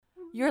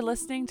You're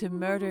listening to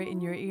Murder in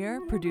Your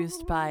Ear,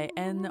 produced by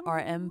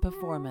NRM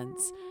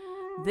Performance.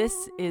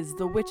 This is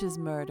The Witch's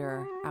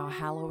Murder, our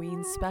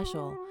Halloween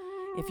special.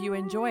 If you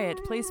enjoy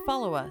it, please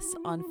follow us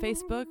on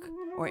Facebook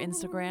or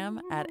Instagram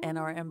at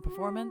NRM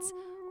Performance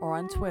or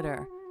on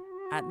Twitter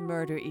at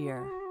Murder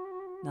Ear.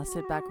 Now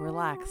sit back,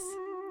 relax,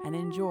 and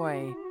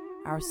enjoy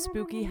our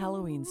spooky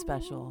Halloween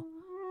special,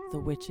 The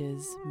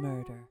Witch's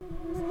Murder.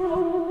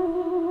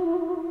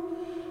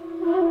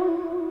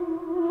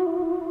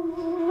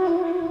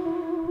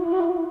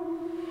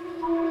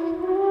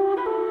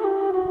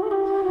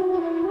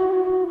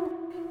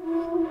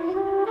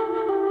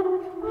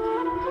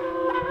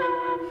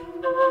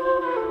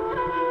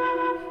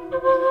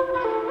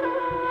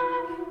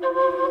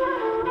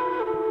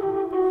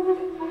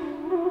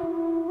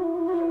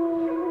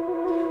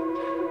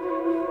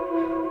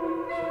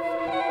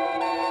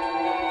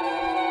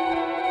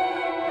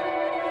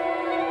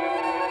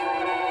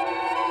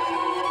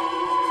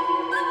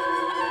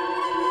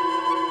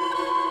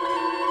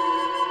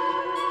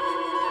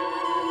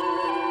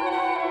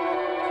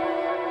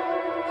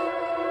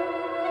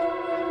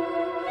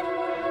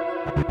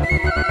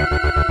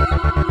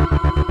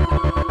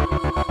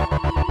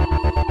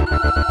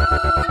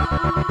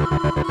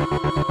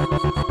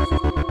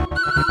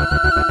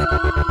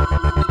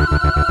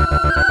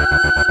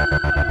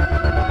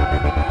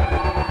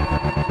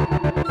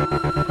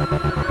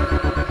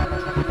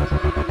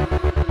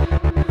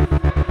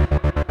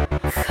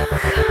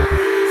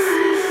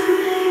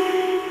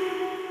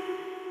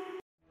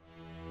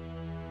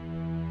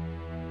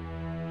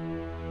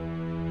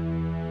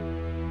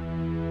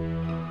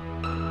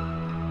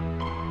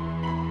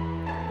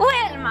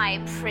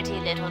 My pretty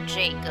little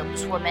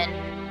Jacobs woman,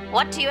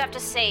 what do you have to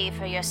say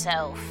for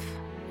yourself?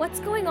 What's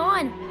going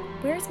on?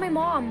 Where's my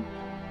mom?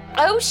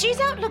 Oh, she's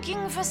out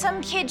looking for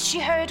some kid she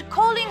heard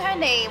calling her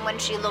name when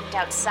she looked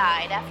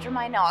outside after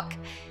my knock.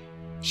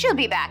 She'll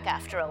be back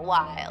after a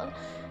while,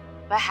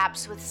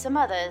 perhaps with some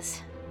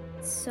others.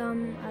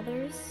 Some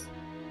others?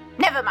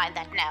 Never mind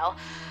that now.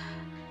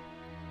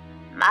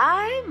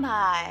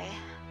 My,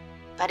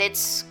 but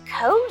it's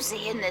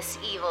cozy in this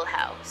evil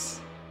house.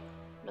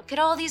 Look at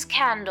all these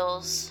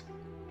candles.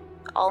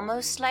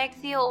 Almost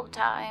like the old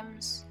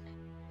times.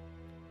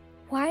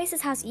 Why is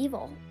this house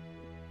evil?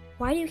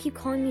 Why do you keep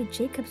calling me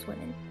Jacob's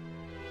woman?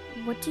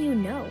 What do you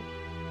know?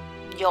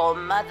 Your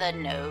mother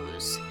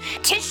knows.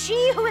 'Tis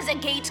she who is a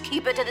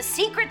gatekeeper to the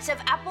secrets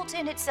of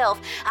Appleton itself.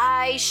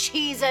 Aye,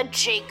 she's a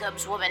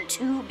Jacob's woman,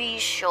 to be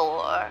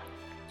sure.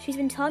 She's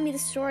been telling me the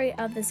story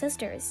of the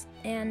sisters,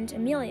 and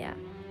Amelia,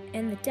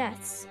 and the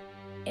deaths,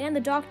 and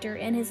the doctor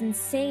and his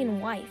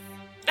insane wife.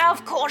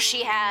 Of course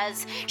she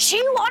has. She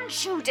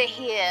wants you to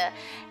hear.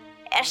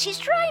 She's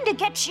trying to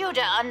get you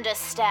to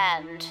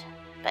understand.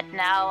 But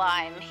now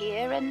I'm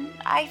here, and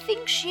I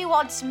think she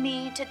wants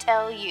me to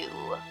tell you.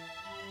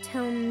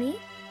 Tell me?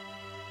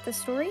 The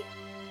story?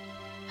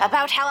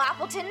 About how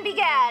Appleton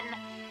began,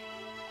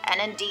 and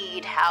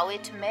indeed how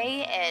it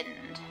may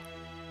end.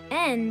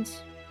 End?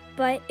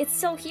 But it's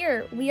still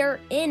here. We are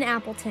in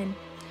Appleton.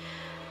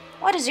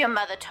 What has your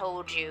mother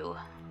told you?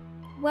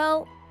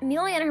 Well,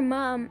 Amelia and her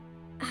mom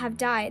have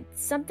died.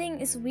 Something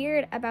is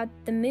weird about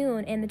the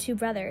moon and the two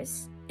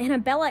brothers.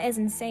 Annabella is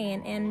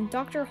insane, and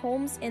Dr.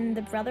 Holmes and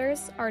the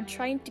brothers are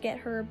trying to get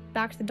her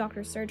back to the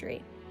doctor's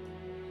surgery.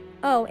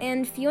 Oh,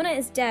 and Fiona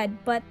is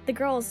dead, but the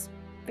girls,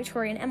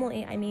 Victoria and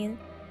Emily,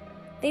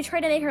 they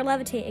tried to make her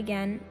levitate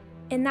again,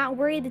 and that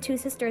worried the two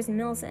sisters in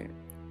Millicent.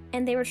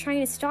 And they were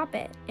trying to stop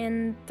it,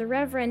 and the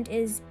Reverend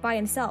is by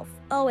himself.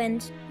 Oh,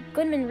 and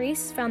Goodman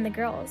Reese found the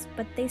girls,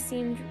 but they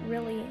seemed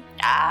really...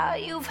 Ah,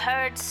 you've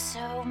heard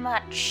so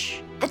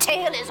much. The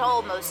tale is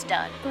almost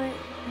done. But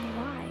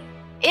why?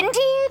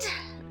 Indeed.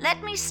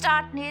 Let me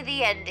start near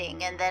the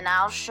ending, and then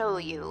I'll show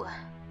you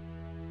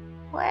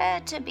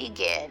where to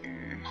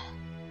begin.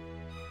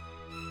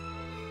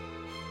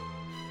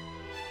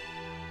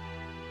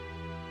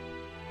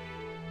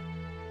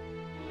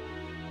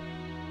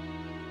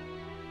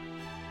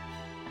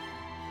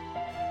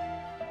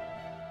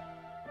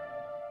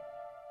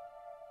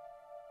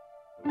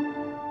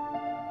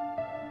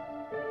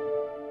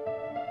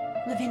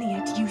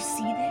 Lavinia, do you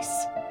see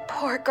this?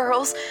 Poor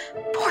girls.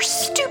 Poor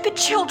stupid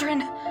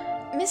children.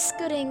 Miss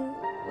Gooding,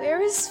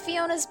 where is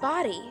Fiona's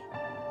body?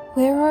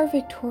 Where are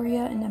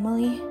Victoria and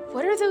Emily?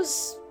 What are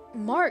those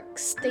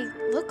marks? They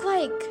look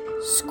like...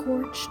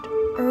 Scorched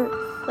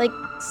earth. Like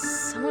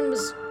someone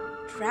was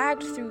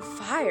dragged through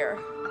fire.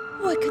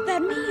 What could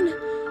that mean?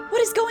 What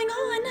is going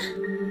on?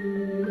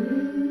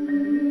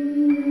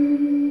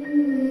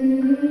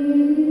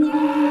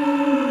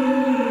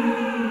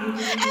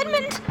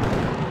 Edmund!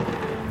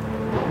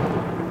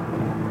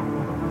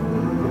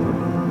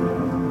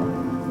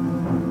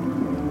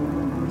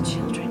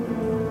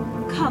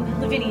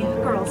 Come, Lavinia,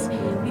 girls.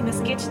 We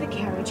must get to the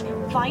carriage,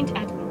 find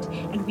Edmund,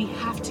 and we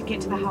have to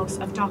get to the house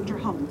of Dr.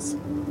 Holmes.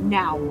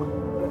 Now.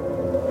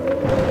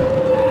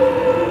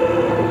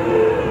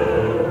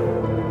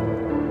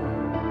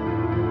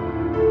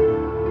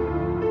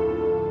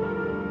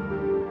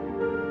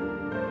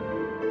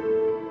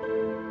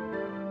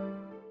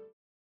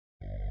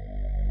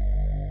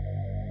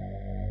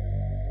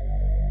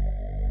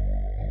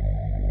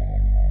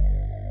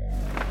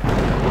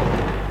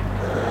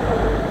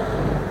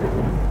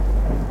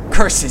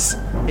 Curses!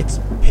 It's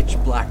pitch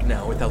black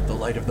now without the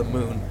light of the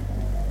moon.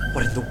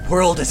 What in the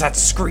world is that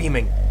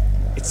screaming?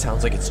 It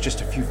sounds like it's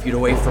just a few feet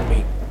away from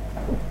me.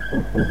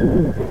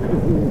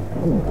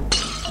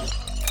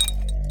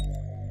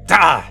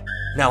 Ah!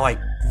 Now I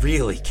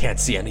really can't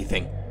see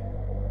anything.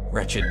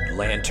 Wretched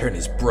lantern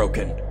is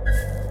broken.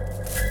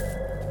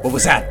 What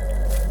was that?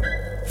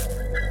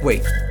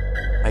 Wait,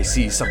 I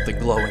see something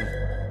glowing.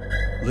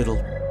 Little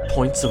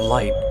points of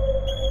light.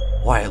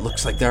 Why, it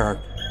looks like there are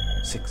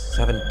 6,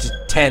 7,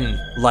 10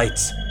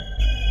 lights.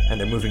 And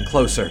they're moving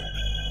closer.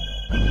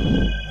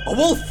 A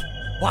wolf!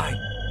 Why?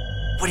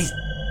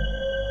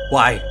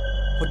 Why?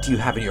 What do you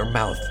have in your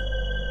mouth?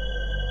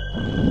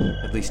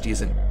 At least he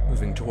isn't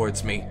moving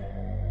towards me.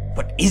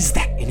 What is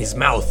that in his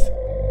mouth?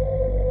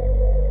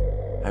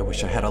 I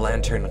wish I had a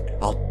lantern.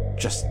 I'll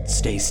just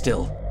stay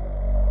still.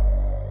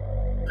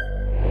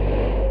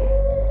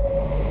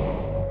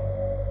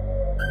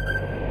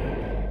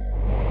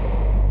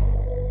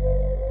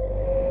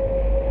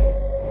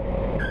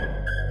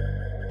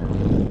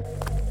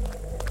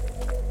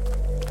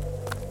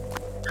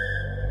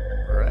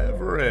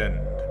 Reverend,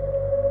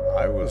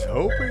 I was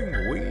hoping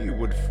we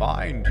would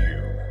find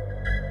you.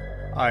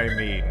 I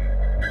mean,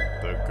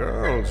 the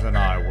girls and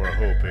I were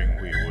hoping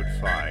we would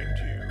find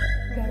you.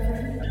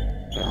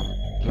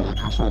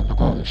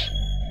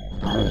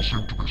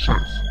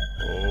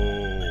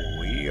 Oh,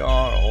 we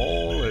are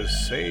all as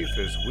safe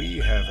as we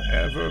have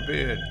ever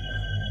been.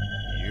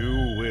 You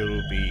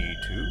will be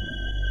too.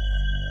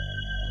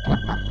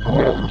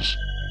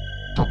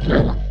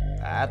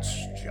 That's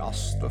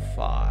just the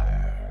fire.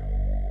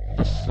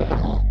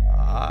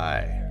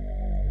 Aye,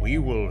 we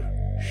will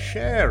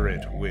share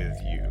it with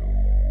you,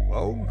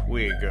 won't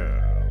we,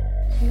 girl?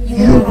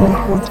 You will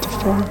have the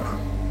fire.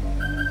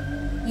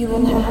 You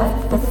will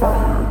have the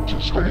fire. You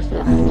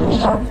will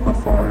have the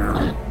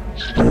fire.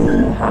 You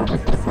will have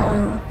the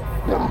fire.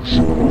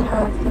 You will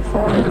have the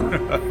fire.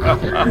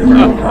 You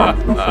will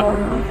have the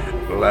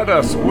fire. Let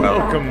us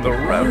welcome the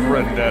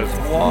Reverend as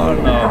one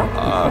of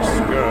us,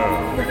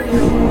 girl.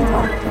 You will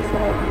have the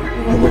fire.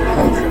 You will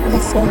have the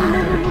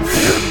fire.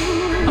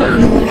 You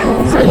will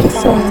have the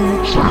fire.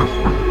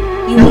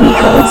 You will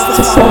have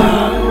the fire.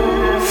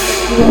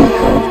 You will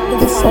have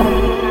the fire.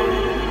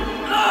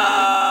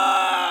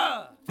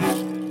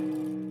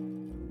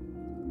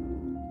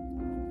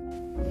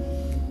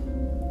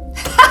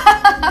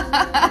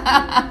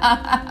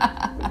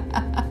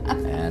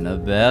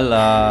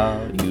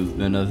 Annabella, you've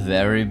been a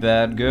very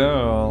bad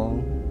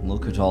girl.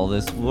 Look at all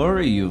this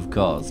worry you've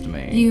caused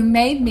me. You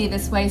made me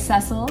this way,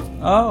 Cecil.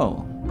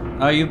 Oh,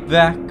 are you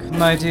back,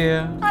 my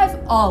dear? I've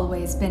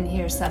always been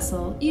here,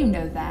 Cecil. You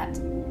know that.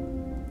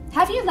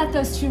 Have you let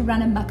those two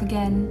run amok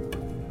again?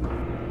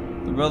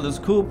 The brothers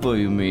Cooper,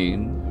 you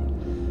mean?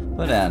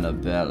 But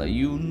Annabella,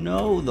 you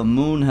know the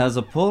moon has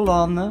a pull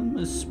on them,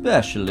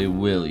 especially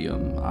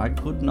William. I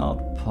could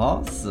not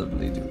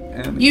possibly do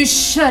anything. You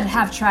should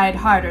have tried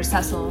harder,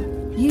 Cecil.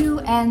 You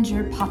and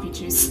your poppy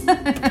juice.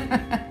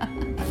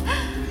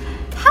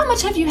 How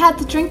much have you had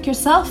to drink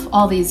yourself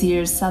all these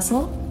years,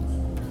 Cecil?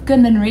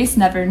 Goodman Reese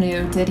never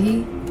knew, did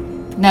he?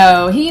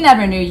 No, he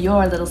never knew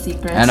your little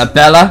secret.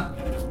 Annabella,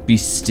 be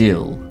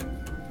still.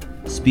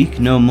 Speak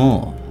no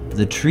more.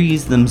 The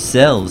trees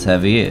themselves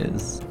have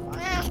ears.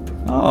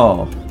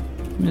 Oh,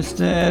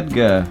 Mr.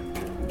 Edgar.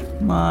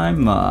 My.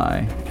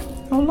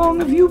 How long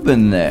have you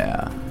been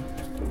there?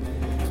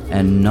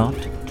 And not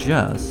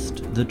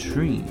just the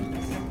trees.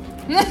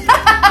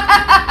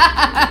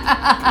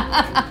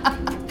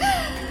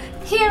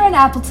 Here in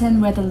Appleton,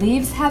 where the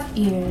leaves have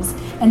ears,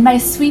 and my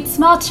sweet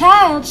small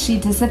child, she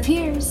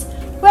disappears,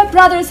 where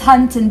brothers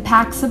hunt in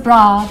packs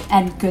abroad,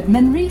 and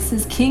Goodman Reese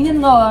is king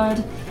and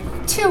lord.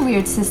 Two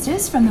weird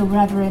sisters from the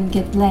Reverend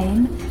get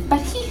blame,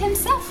 but he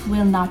himself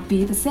will not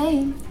be the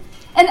same.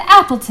 In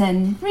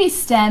Appleton, Reese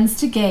stands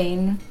to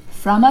gain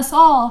from us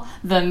all,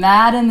 the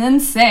mad and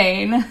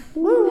insane.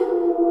 Moon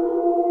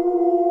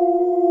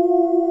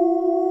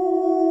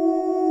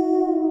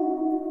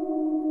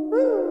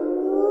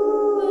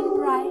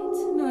bright,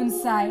 moon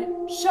sight,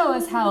 show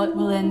us how it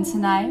will end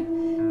tonight.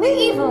 The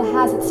evil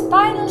has its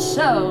final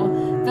show,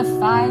 to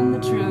find the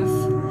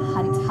truth,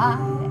 hunt high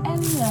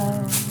and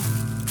low.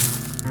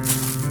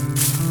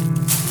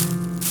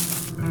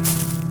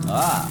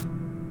 Ah,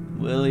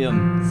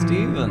 William,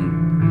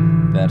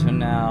 Stephen, better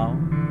now?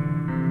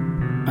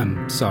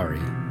 I'm sorry.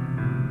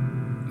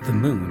 The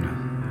moon,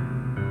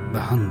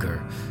 the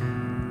hunger,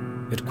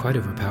 it quite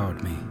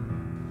overpowered me.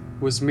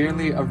 Was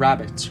merely a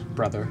rabbit,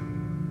 brother.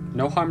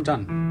 No harm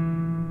done.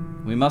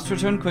 We must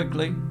return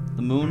quickly.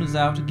 The moon is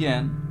out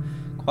again.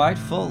 Quite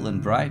full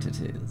and bright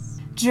it is.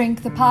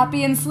 Drink the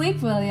poppy and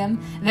sleep, William.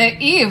 The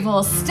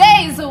evil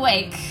stays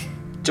awake.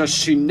 Does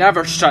she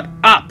never shut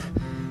up?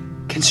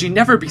 Can she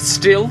never be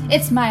still?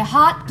 It's my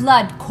hot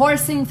blood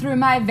coursing through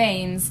my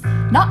veins.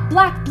 Not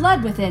black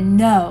blood within,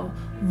 no.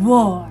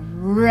 Warm,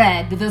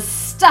 red, the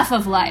stuff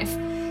of life.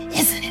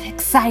 Isn't it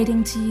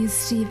exciting to you,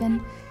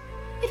 Stephen?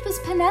 It was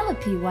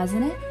Penelope,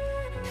 wasn't it?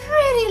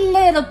 Pretty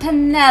little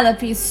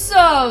Penelope,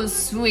 so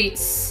sweet,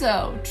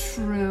 so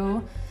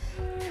true.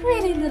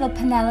 pretty little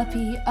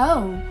Penelope.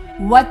 Oh,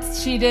 what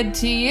she did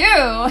to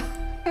you!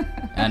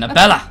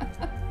 Annabella!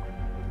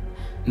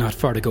 Not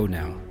far to go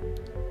now.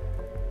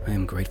 I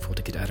am grateful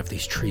to get out of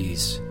these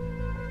trees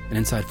and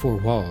inside four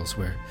walls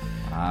where...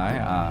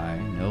 Aye,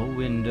 no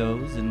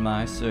windows in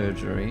my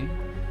surgery.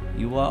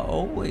 You are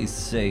always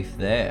safe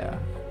there.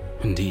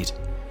 Indeed.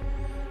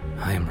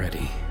 I am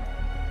ready.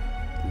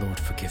 Lord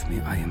forgive me,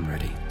 I am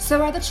ready.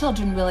 So are the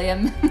children,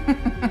 William.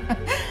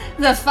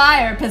 The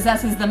fire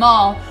possesses them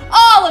all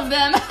of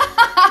them!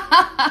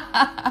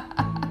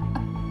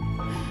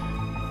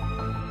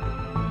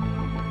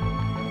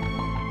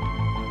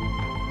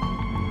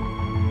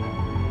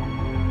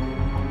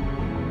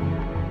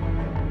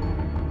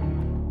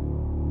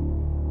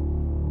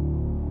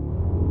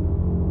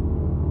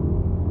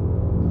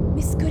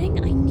 Miss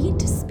Gooding, I need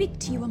to speak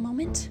to you a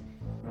moment.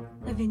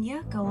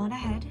 Lavinia, go on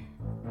ahead.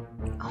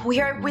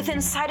 We are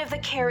within sight of the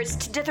carriage.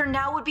 To dither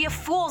now would be a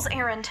fool's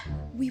errand.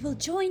 We will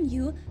join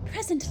you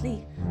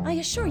presently. I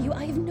assure you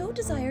I have no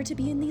desire to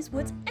be in these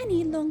woods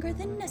any longer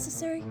than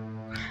necessary.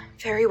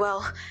 Very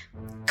well.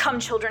 Come,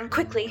 children,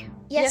 quickly.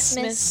 Yes,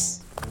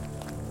 miss.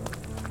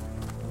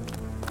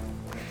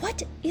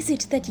 What is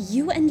it that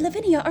you and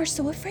Lavinia are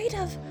so afraid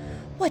of?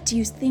 What do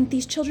you think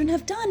these children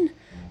have done?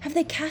 Have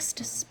they cast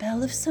a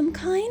spell of some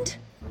kind?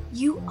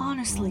 You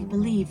honestly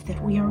believe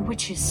that we are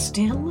witches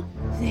still?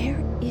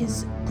 There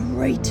is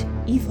great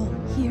evil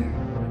here.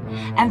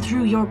 And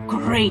through your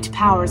great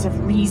powers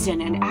of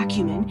reason and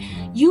acumen,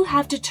 you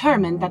have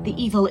determined that the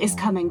evil is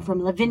coming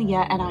from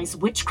Lavinia and I's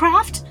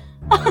witchcraft?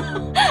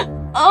 I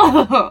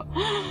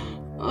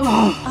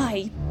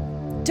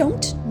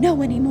don't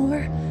know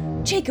anymore.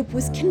 Jacob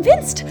was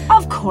convinced.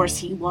 Of course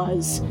he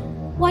was.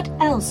 What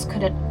else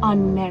could an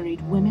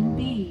unmarried woman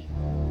be?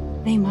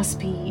 They must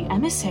be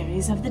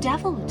emissaries of the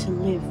devil to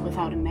live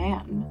without a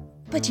man.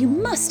 But you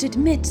must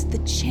admit the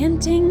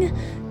chanting,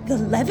 the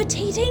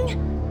levitating.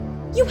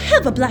 You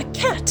have a black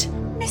cat.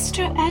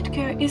 Mr.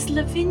 Edgar is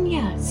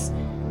Lavinia's.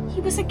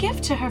 He was a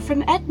gift to her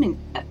from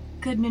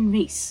Goodman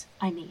Reese,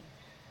 I mean.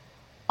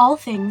 All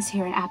things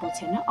here in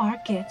Appleton are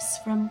gifts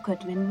from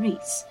Goodman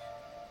Reese.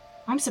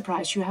 I'm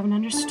surprised you haven't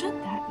understood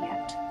that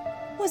yet.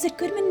 Was it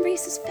Goodman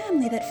Reese's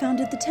family that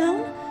founded the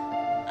town?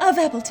 Of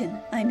Appleton,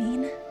 I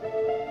mean.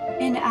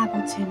 In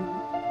Appleton,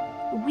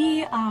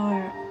 we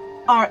are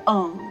our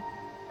own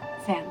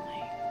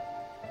family.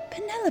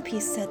 Penelope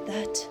said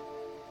that.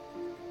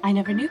 I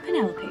never knew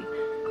Penelope.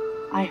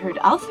 I heard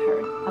of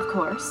her, of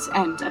course,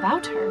 and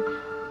about her.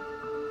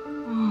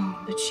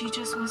 Oh, but she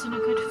just wasn't a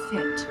good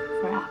fit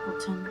for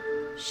Appleton.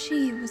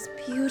 She was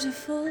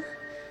beautiful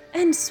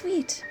and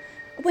sweet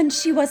when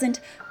she wasn't...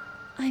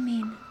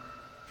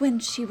 when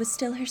she was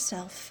still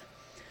herself.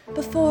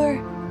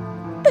 Before...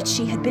 But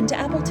she had been to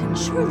Appleton,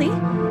 surely.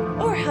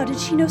 Or how did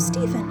she know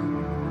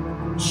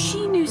Stephen?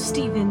 She knew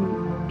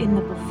Stephen in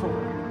the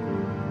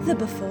before. The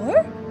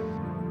before?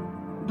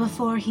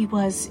 Before he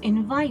was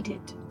invited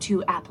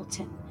to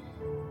Appleton.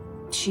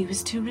 She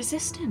was too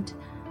resistant.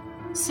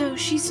 So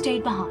she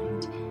stayed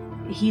behind.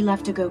 He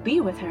left to go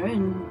be with her,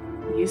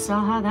 and you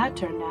saw how that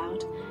turned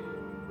out.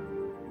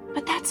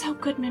 But that's how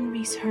Goodman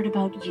Reese heard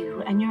about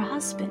you and your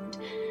husband.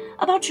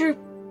 About your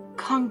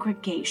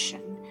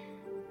congregation.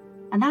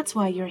 And that's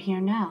why you're here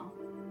now.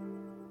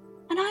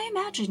 And I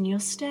imagine you'll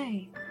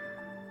stay.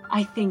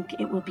 I think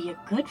it will be a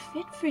good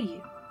fit for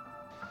you.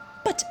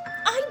 But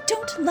I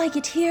don't like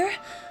it here.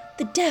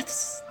 The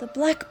deaths, the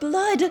black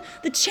blood,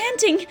 the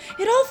chanting,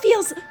 it all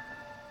feels...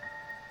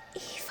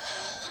 evil.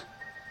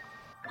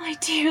 My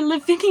dear,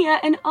 Lavinia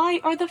and I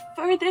are the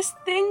furthest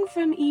thing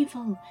from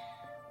evil.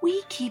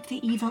 We keep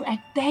the evil at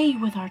bay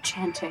with our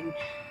chanting.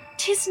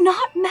 'Tis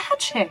not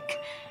magic.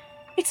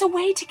 It's a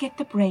way to get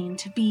the brain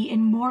to be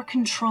in more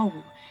control.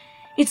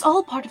 It's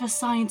all part of a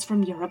science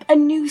from Europe, a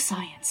new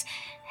science.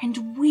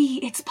 And we,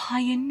 its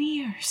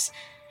pioneers.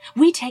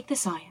 We take the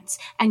science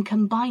and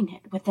combine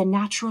it with the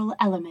natural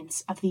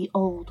elements of the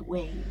old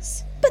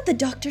ways. But the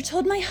doctor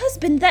told my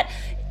husband that...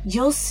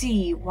 You'll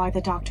see why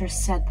the doctor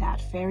said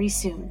that very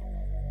soon.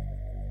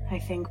 I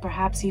think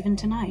perhaps even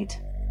tonight.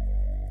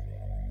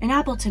 In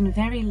Appleton,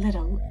 very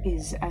little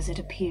is as it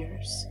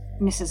appears,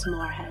 Mrs.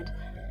 Moorhead.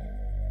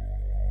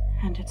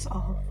 And it's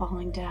all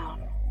falling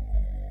down.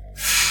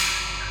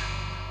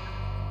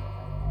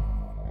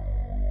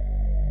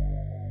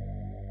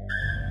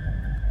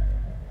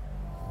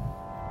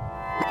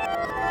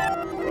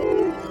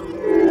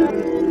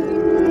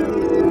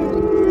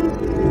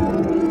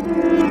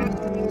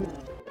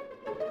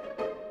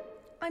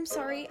 I'm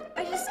sorry,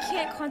 I just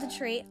can't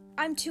concentrate.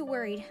 I'm too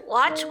worried.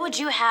 What would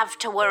you have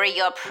to worry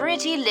your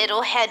pretty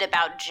little head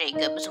about,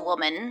 Jacob's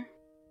woman?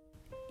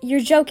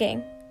 You're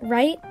joking,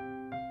 right?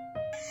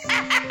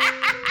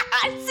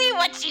 I see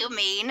what you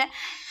mean.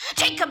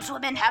 Jacob's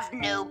women have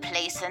no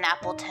place in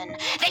Appleton.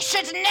 They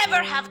should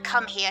never have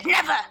come here.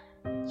 Never!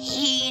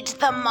 Heed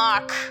the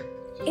mark.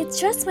 It's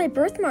just my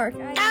birthmark.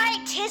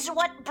 Tis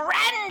what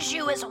brands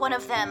you as one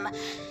of them.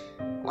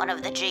 One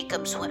of the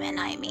Jacob's women,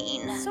 I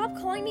mean. Stop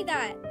calling me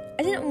that.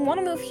 I didn't want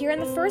to move here in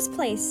the first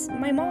place.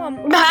 My mom...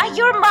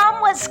 Your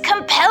mom was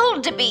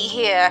compelled to be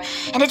here,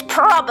 and it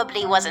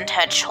probably wasn't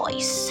her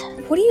choice.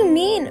 What do you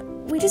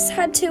mean? We just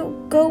had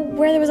to go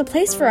where there was a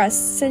place for us,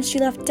 since she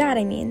left Dad,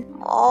 I mean.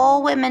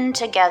 All women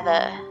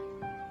together.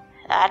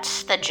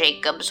 That's the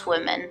Jacobs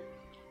women.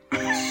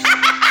 But we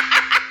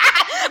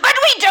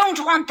don't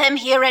want them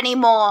here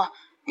anymore.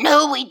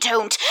 No, we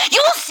don't.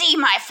 You'll see,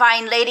 my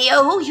fine lady.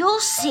 Oh,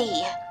 you'll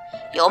see.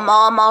 Your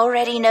mom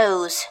already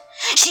knows.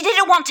 She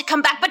didn't want to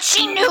come back, but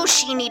she knew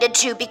she needed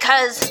to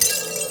because...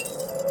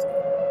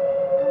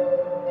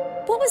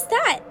 What was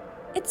that?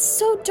 It's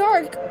so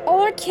dark. All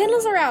our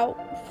candles are out.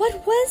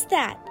 What was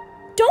that?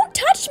 Don't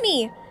touch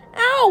me!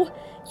 Ow!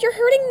 You're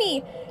hurting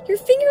me. Your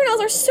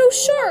fingernails are so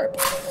sharp.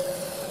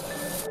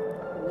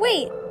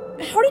 Wait,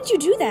 how did you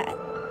do that?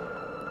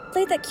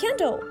 Light that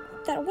candle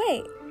that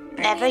way.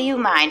 Never you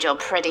mind your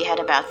pretty head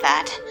about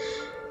that.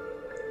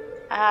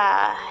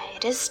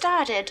 It has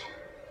started.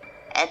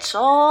 It's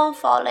all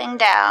falling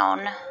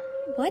down.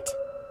 What?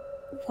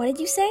 What did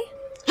you say?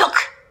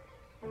 Look!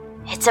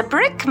 It's a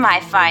brick, my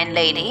fine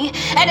lady,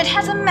 and it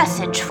has a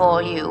message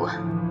for you.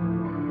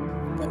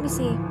 Let me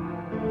see.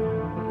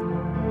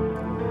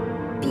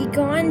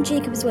 Begone,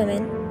 Jacob's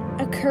women,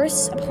 a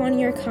curse upon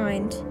your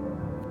kind.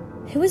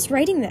 Who is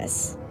writing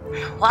this?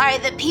 Why,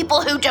 the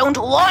people who don't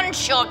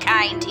want your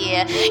kind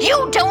here.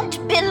 You don't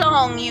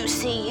belong, you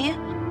see.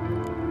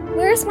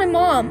 Where's my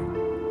mom?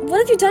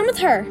 What have you done with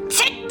her?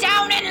 Sit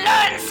down and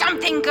learn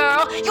something,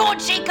 girl. Your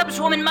Jacob's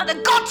woman mother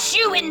got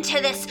you into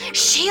this.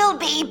 She'll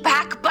be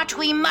back, but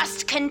we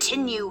must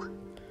continue.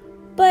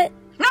 But...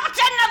 Not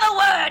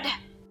another word!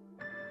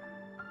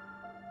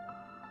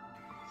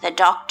 The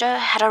doctor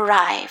had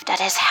arrived at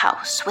his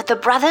house with the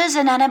brothers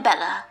and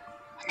Annabella,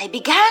 and they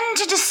began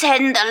to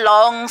descend the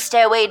long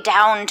stairway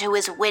down to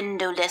his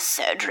windowless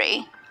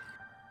surgery.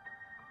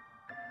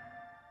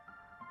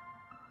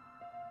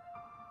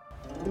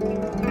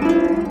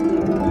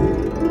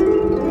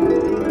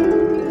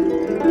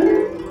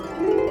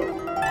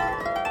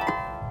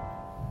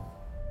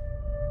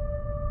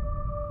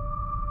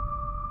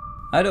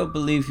 I don't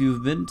believe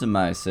you've been to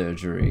my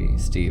surgery,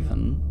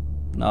 Stephen.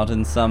 Not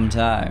in some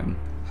time.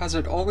 Has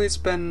it always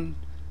been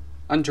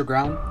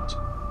underground?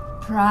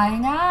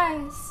 Prying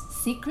eyes,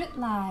 secret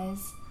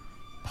lies,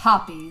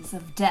 poppies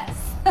of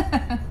death.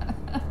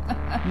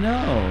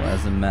 No,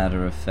 as a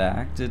matter of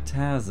fact, it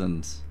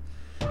hasn't.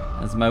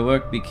 As my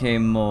work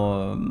became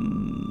more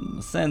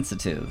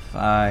sensitive,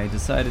 I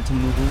decided to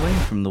move away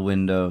from the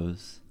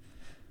windows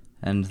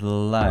and the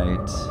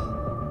light.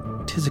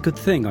 'Tis a good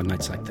thing on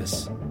nights like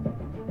this,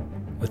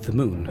 with the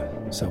moon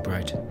so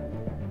bright.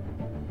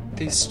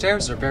 These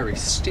stairs are very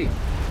steep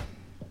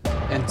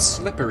and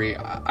slippery.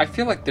 I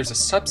feel like there's a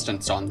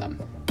substance on them.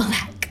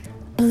 Black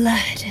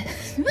blood.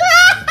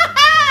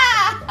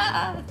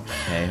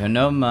 Pay her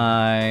no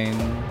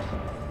mind.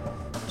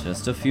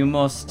 Just a few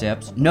more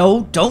steps.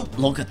 No, don't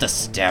look at the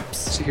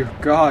steps. Dear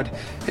God.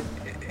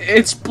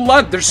 It's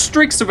blood. There's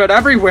streaks of it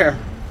everywhere.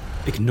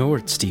 Ignore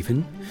it,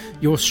 Stephen.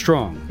 You're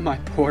strong. My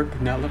poor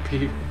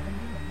Penelope.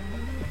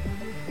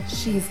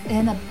 She's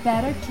in a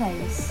better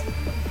place.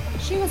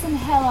 She was in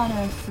hell on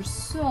earth for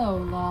so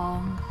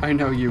long. I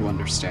know you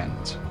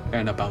understand,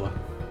 Annabella.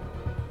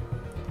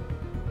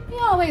 We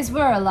always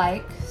were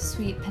alike,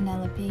 sweet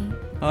Penelope.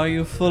 Are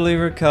you fully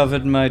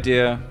recovered, my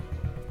dear?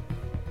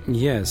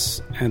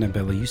 Yes,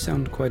 Annabella, you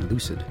sound quite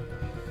lucid.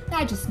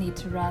 I just need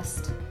to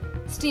rest.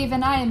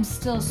 Stephen, I am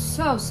still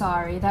so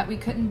sorry that we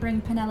couldn't bring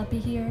Penelope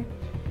here.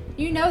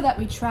 You know that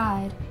we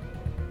tried.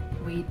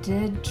 We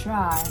did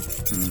try.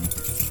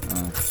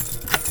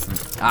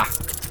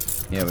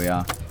 Here we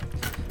are.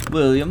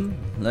 William,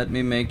 let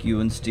me make you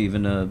and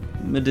Stephen a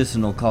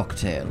medicinal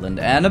cocktail. And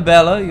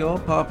Annabella, your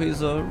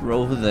poppies are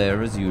over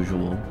there as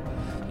usual.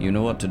 You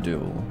know what to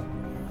do.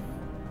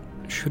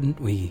 Shouldn't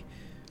we...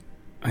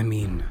 I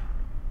mean,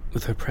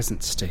 with her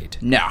present state...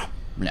 No.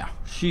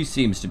 She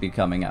seems to be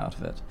coming out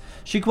of it.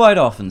 She quite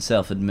often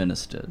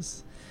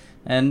self-administers.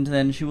 And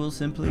then she will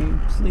simply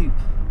sleep.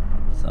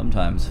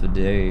 Sometimes for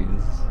days.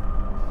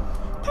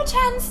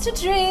 Perchance to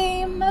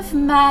dream of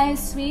my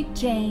sweet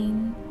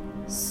Jane.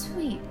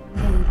 Sweet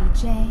baby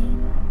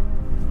Jane.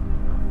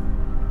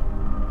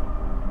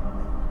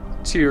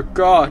 Dear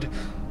God.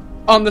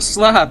 On the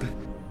slab.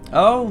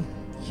 Oh,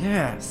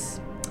 yes.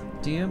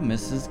 Dear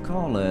Mrs.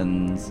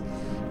 Collins.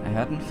 I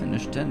hadn't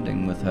finished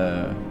tending with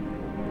her.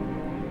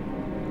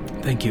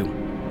 Thank you,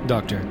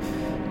 Doctor.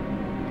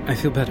 I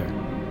feel better.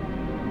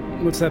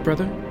 What's that,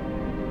 brother?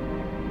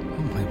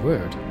 Oh, my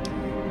word.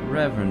 The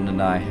Reverend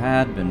and I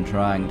had been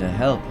trying to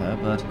help her,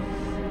 but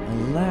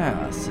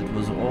alas, it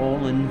was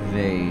all in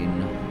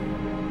vain.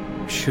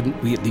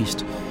 Shouldn't we at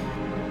least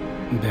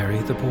bury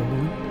the poor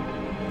woman?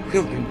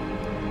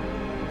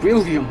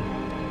 William!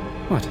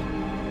 What?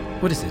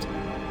 What is it?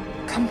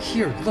 Come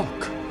here,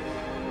 look.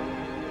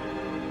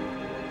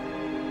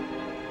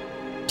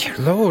 Dear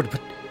Lord,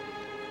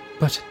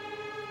 but...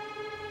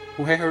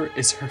 Where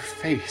is her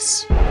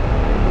face?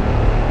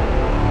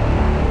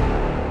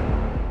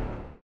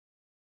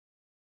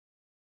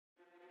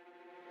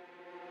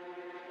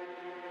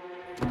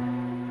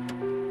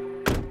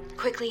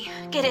 Quickly,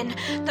 get in.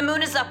 The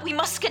moon is up. We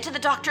must get to the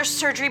doctor's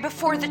surgery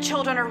before the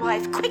children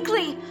arrive.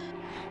 Quickly!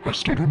 I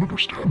still don't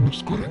understand,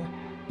 Miss Gooding.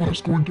 What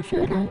is going to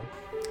fall down?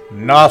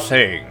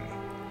 Nothing.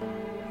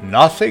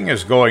 Nothing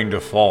is going to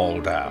fall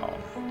down.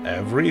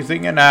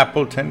 Everything in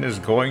Appleton is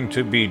going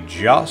to be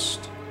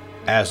just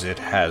as it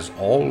has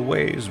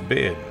always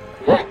been.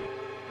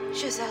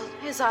 Giselle,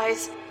 his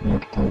eyes.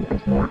 Let go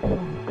of my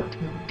arm,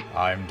 Edmund.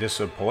 I'm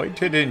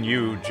disappointed in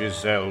you,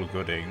 Giselle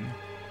Gooding.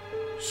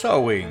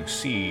 Sowing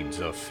seeds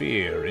of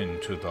fear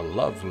into the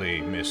lovely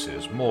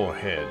Mrs.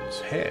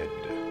 Moorhead's head.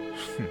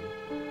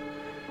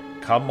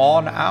 Come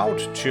on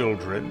out,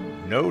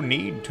 children. No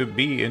need to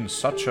be in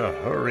such a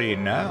hurry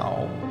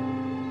now.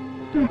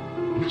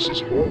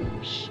 Mrs.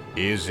 Holmes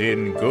is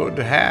in good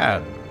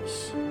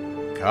hands.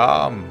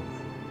 Come.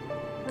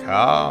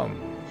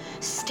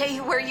 Stay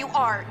where you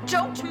are.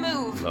 Don't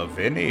move.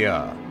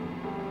 Lavinia,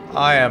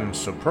 I am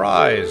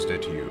surprised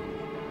at you.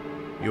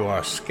 You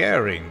are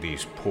scaring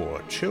these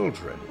poor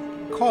children,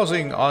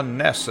 causing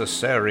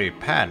unnecessary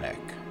panic.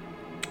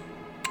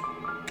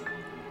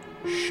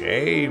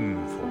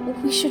 Shameful.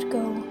 We should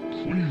go.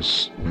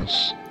 Please,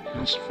 miss. He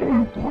has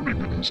fire burning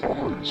in his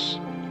eyes.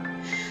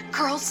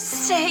 Girls,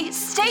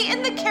 stay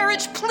in the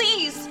carriage,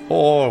 please.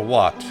 Or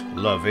what,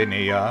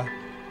 Lavinia?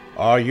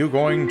 Are you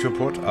going to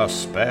put a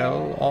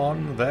spell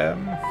on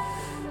them?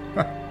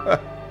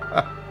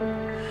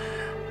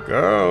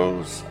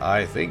 Girls,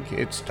 I think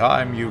it's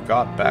time you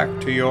got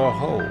back to your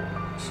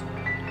homes.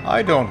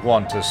 I don't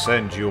want to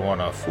send you on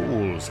a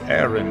fool's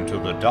errand to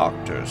the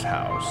doctor's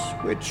house,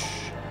 which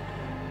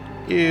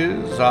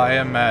is, I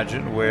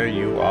imagine, where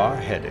you are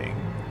heading.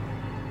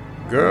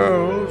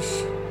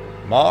 Girls,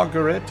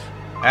 Margaret,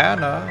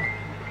 Anna,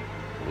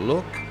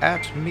 look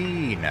at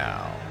me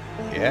now.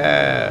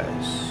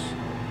 Yes.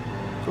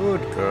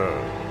 Good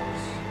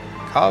girls.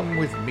 Come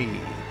with me.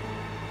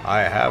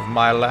 I have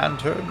my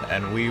lantern,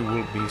 and we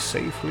will be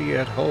safely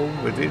at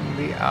home within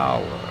the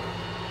hour.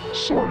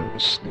 Sorry,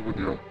 Miss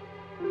Lavinia.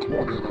 Come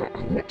on, Anna.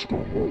 I want to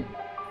go home.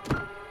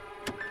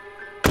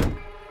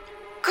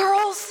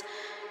 Girls!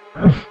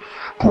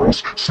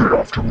 Girls, say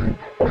after me.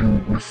 Are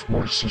you with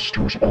my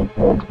sisters? Our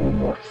bond will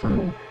not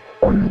fail.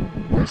 Are you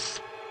with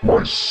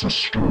my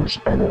sisters,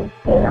 and our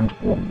bond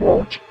will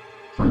not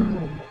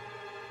fail?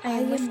 I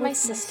am with my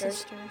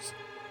sisters.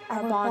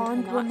 Our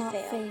bond will not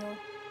fail.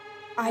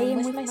 I am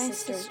with my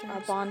sisters.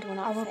 Our bond will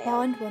not fail. Our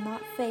bond will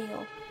not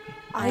fail.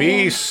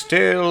 Be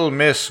still,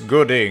 Miss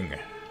Gooding.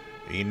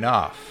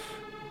 Enough.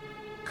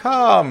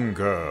 Come,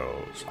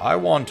 girls. I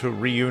want to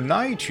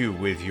reunite you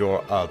with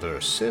your other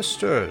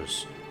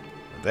sisters.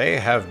 They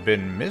have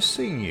been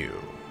missing you.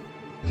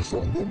 You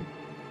found them?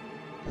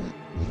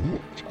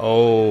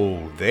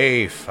 Oh,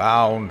 they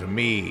found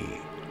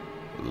me.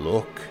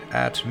 Look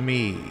at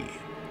me.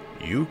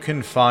 You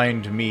can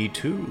find me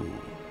too.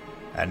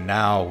 And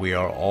now we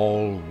are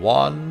all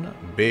one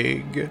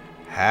big,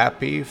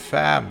 happy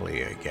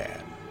family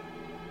again.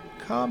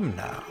 Come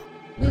now.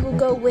 We will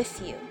go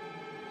with you.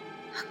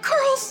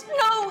 Girls,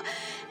 no!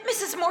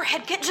 Mrs.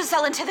 Moorhead, get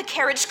Giselle into the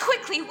carriage.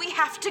 Quickly, we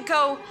have to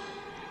go.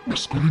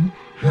 Miss Gooding,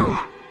 here,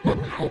 let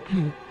me help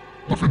you.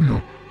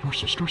 Lavinia, your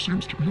sister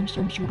seems to be in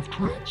some sort of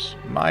trance.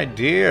 My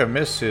dear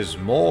Mrs.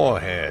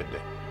 Moorhead,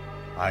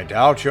 I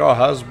doubt your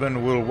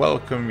husband will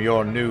welcome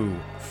your new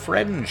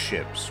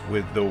friendships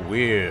with the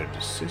weird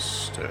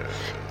sister.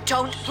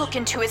 Don't look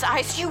into his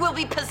eyes. You will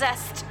be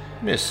possessed.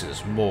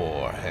 Mrs.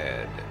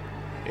 Moorhead,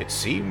 it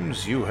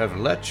seems you have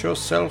let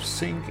yourself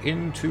sink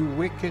into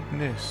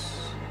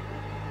wickedness.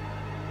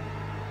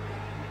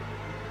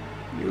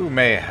 You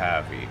may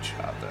have each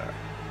other.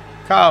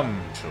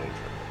 Come, children,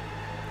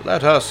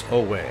 let us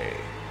away.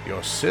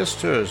 Your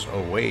sisters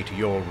await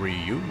your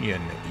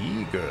reunion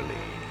eagerly.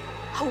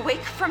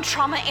 Awake from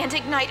trauma and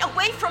ignite.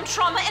 Away from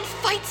trauma and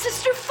fight,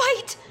 sister,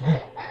 fight!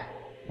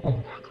 Oh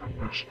my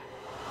goodness.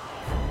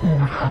 Oh,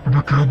 it happened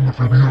again,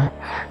 Lavinia.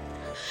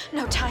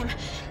 No time.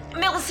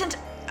 Millicent,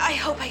 I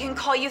hope I can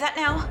call you that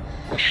now.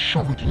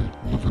 Assuredly,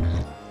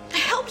 Lavinia.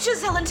 Help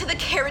Giselle into the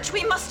carriage.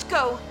 We must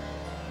go.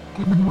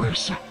 Goodman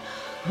Reese,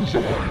 his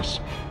eyes,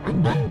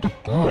 and then the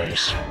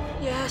girls.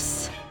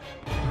 Yes.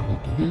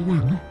 They will glow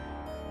in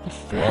the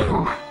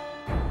fire.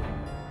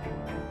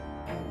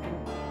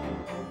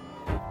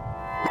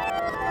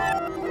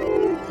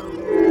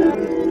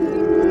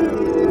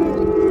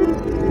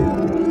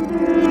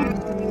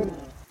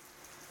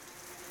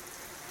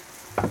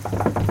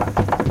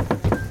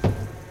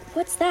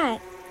 What's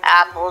that?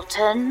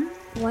 Appleton?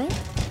 What?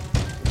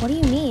 What do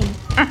you mean?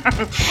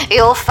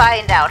 You'll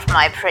find out,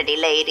 my pretty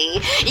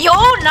lady.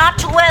 You're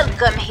not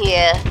welcome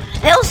here.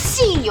 They'll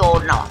see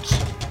you're not.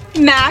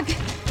 Mag!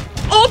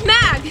 Old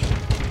Mag!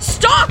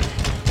 Stop!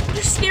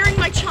 You're scaring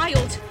my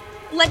child.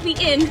 Let me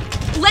in.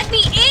 Let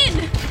me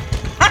in!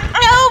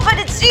 No, but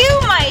it's you,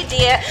 my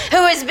dear,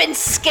 who has been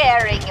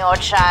scaring your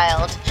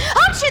child.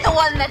 Aren't you the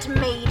one that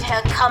made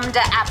her come to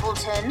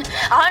Appleton?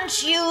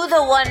 Aren't you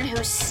the one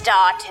who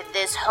started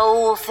this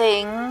whole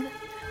thing?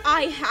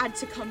 I had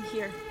to come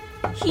here.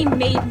 He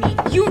made me.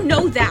 You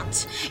know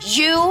that.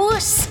 You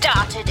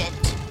started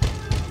it.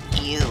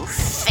 You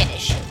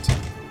finish it.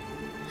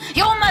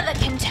 Your mother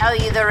can tell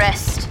you the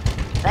rest.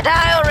 But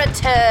I'll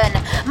return.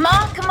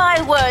 Mark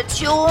my words,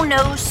 you'll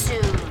know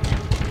soon.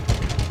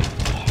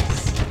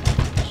 Yes,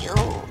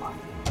 you'll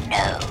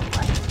know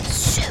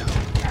soon.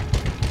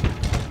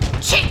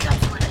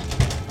 Jacob's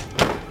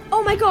women.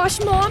 Oh my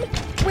gosh, Mom!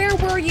 Where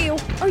were you?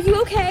 Are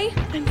you okay?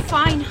 I'm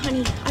fine,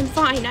 honey. I'm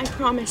fine, I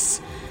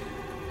promise.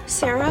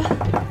 Sarah,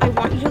 I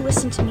want you to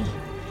listen to me.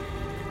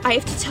 I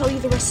have to tell you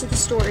the rest of the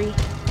story.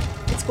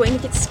 It's going to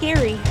get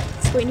scary.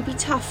 It's going to be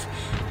tough.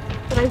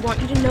 But I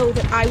want you to know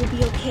that I will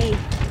be okay.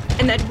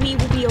 And that we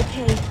will be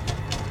okay.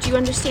 Do you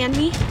understand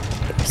me?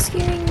 You're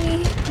scaring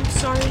me. I'm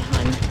sorry,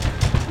 hun.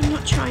 I'm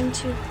not trying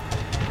to.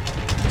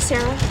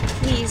 Sarah,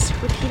 please,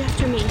 repeat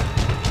after me.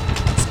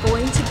 It's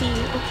going to be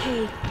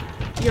okay.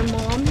 Your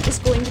mom is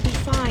going to be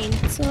fine.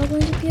 It's all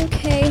going to be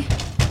okay.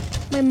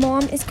 My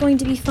mom is going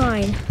to be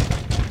fine.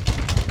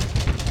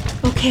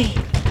 Okay.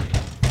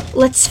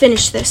 Let's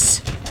finish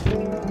this.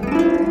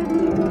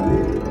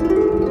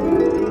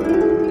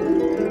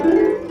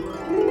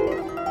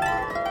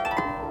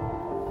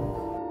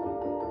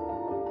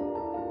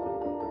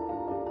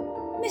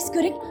 Miss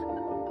Gooding,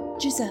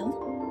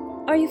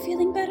 Giselle, are you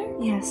feeling better?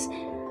 Yes.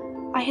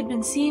 I had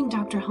been seeing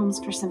Dr. Holmes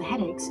for some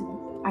headaches,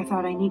 and I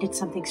thought I needed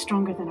something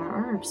stronger than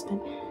our herbs,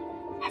 but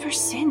ever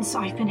since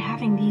I've been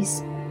having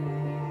these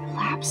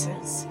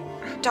lapses.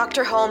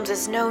 Dr. Holmes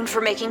is known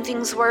for making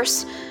things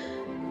worse.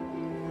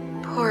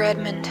 Poor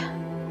Edmund.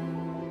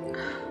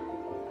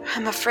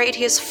 I'm afraid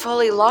he is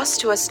fully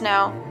lost to us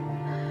now.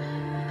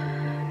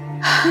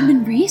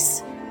 Goodman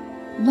Reese?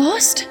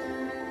 Lost?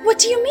 What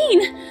do you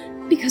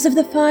mean? Because of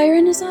the fire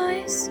in his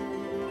eyes?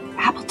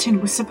 Appleton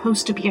was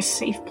supposed to be a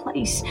safe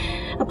place,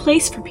 a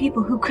place for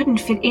people who couldn't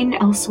fit in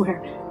elsewhere.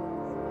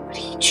 But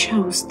he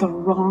chose the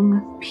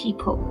wrong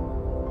people.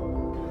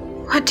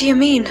 What do you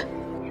mean?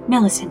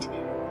 Millicent,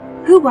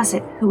 who was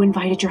it who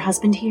invited your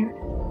husband here?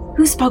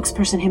 Who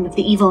spokesperson him of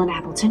the evil in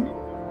Appleton?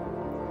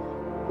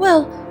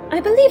 Well, I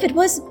believe it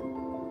was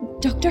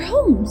Dr.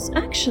 Holmes,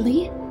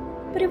 actually.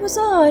 But it was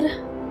odd.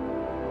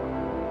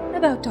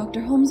 About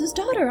Dr. Holmes's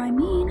daughter, I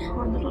mean.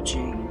 Poor little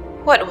Jane.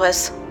 What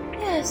was?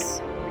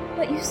 Yes,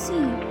 but you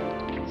see,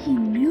 he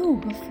knew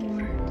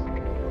before.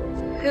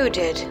 Who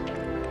did?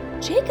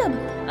 Jacob,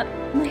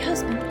 my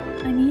husband,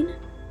 I mean.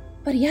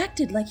 But he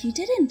acted like he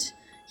didn't.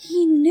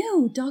 He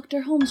knew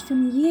Dr. Holmes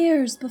from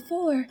years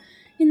before,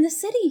 in the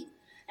city.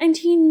 And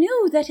he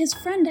knew that his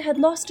friend had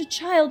lost a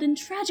child in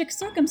tragic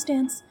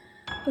circumstance.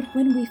 But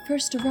when we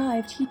first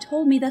arrived, he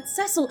told me that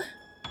Cecil,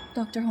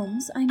 Dr.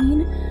 Holmes, I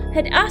mean,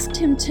 had asked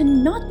him to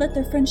not let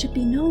their friendship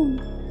be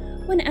known.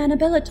 When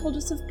Annabella told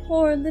us of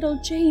poor little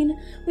Jane,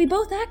 we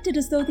both acted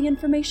as though the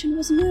information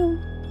was new.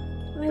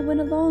 I went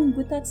along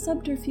with that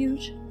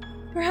subterfuge.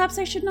 Perhaps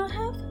I should not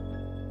have?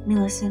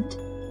 Millicent,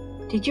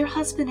 did your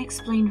husband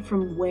explain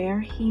from where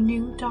he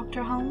knew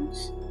Dr.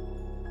 Holmes?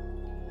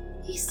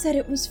 He said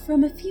it was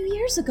from a few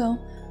years ago.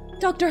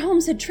 Dr.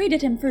 Holmes had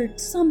treated him for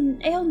some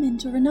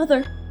ailment or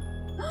another.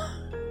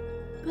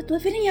 But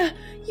Lavinia,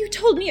 you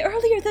told me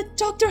earlier that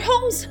Dr.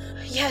 Holmes...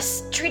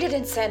 Yes, treated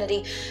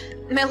insanity.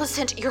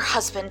 Millicent, your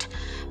husband,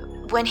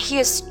 when he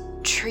is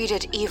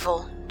treated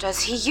evil,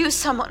 does he use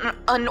some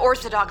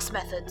unorthodox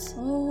methods?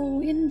 Oh,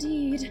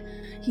 indeed.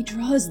 He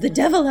draws the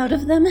devil out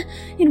of them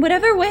in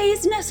whatever way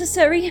is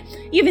necessary.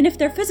 Even if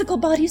their physical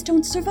bodies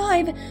don't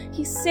survive,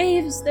 he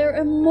saves their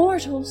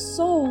immortal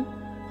soul.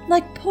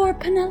 Like poor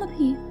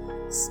Penelope.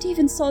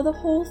 Stephen saw the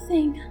whole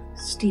thing.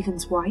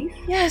 Stephen's wife?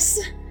 Yes.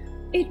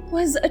 It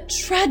was a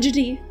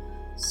tragedy.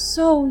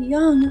 So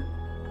young.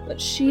 But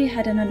she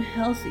had an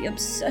unhealthy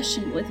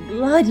obsession with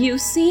blood, you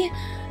see.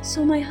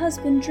 So my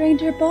husband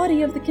drained her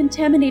body of the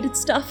contaminated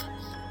stuff.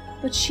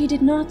 But she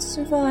did not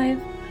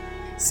survive.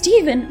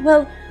 Stephen,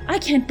 well, I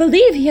can't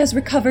believe he has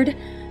recovered.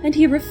 And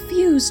he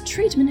refused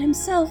treatment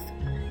himself.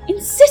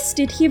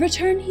 Insisted he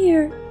return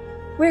here,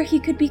 where he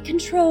could be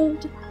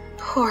controlled.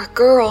 Poor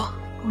girl.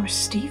 Poor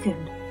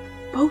Stephen.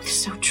 Both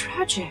so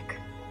tragic.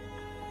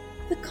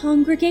 The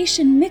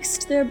congregation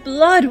mixed their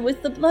blood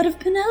with the blood of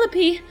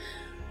Penelope.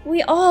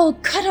 We all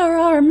cut our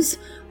arms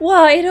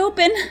wide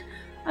open.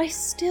 I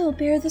still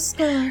bear the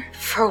scar.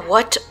 For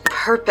what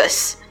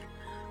purpose?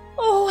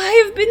 Oh, I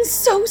have been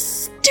so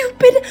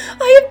stupid.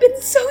 I have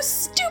been so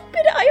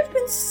stupid. I have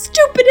been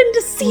stupid and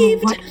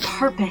deceived. For what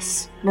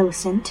purpose,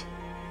 Millicent?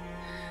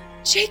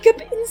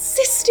 Jacob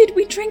insisted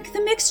we drink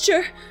the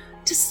mixture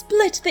to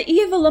split the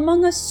evil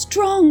among us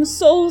strong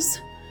souls.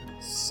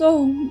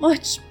 So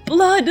much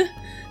blood.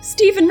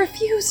 Stephen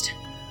refused.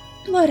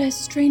 Blood has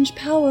strange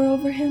power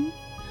over him.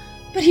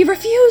 But he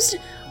refused.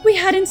 We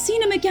hadn't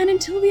seen him again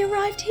until we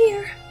arrived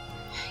here.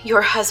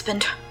 Your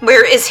husband,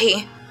 where is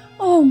he?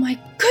 Oh my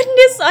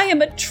goodness, I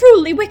am a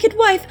truly wicked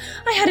wife.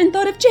 I hadn't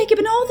thought of Jacob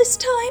in all this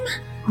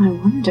time. I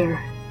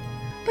wonder.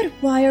 But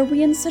why are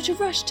we in such a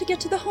rush to get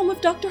to the home of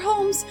Dr.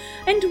 Holmes?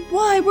 And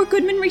why were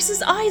Goodman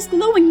Reese's eyes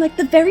glowing like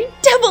the very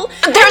devil?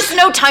 There's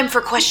no time for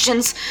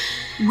questions.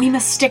 We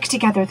must stick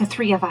together, the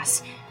three of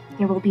us.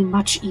 There will be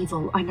much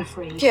evil, I'm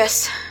afraid.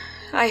 Yes,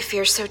 I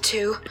fear so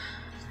too.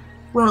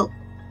 Well,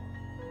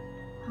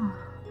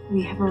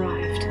 we have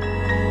arrived.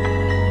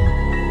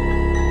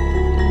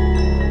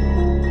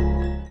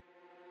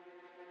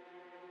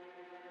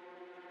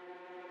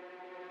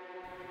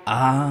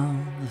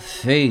 The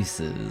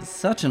faces.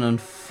 Such an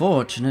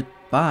unfortunate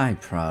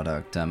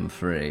byproduct, I'm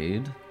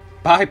afraid.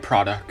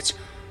 Byproduct?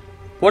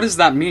 What does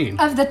that mean?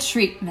 Of the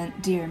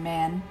treatment, dear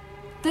man.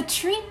 The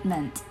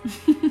treatment.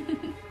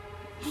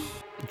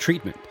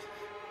 Treatment?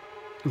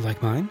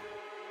 Like mine?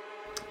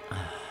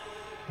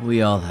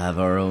 We all have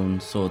our own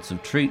sorts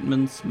of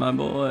treatments, my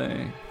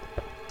boy.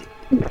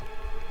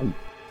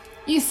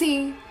 You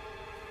see,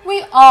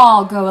 we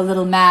all go a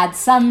little mad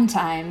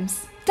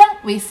sometimes,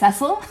 don't we,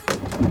 Cecil?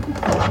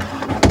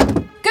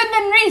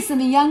 Goodman Reese and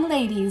the young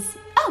ladies.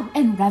 Oh,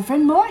 and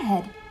Reverend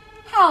Moorhead.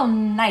 How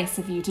nice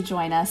of you to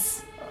join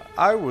us.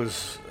 I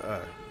was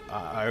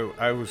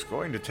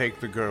going to take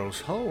the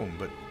girls home,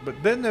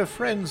 but then their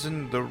friends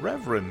and the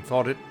Reverend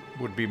thought it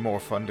would be more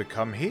fun to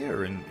come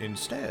here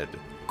instead.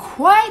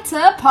 Quite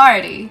a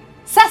party.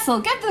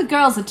 Cecil, give the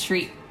girls a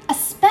treat,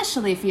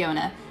 especially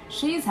Fiona.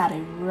 She's had a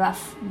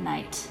rough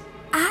night.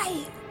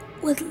 I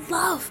would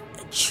love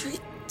a treat.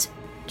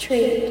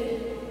 Goodman?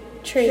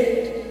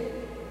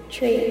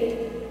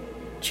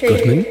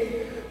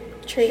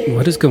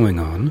 What is going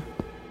on?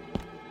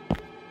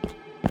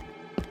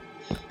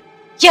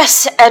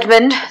 Yes,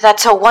 Edmund,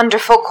 that's a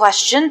wonderful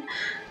question.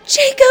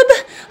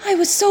 Jacob! I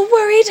was so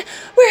worried.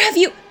 Where have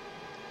you...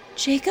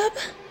 Jacob?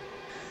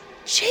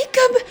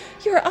 Jacob,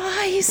 your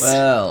eyes...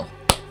 Well,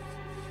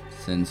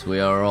 since we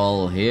are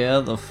all here,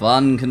 the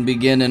fun can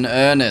begin in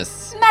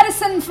earnest.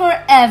 Medicine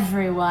for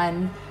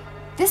everyone.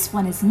 This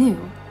one is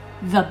new.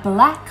 The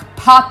black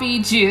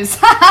poppy juice.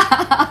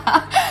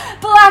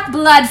 Black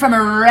blood from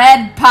a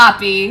red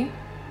poppy.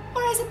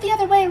 Or is it the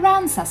other way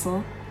around,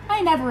 Cecil?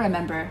 I never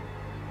remember.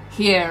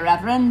 Here,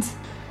 Reverend.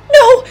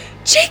 No!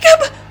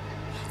 Jacob!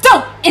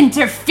 Don't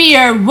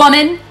interfere,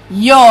 woman!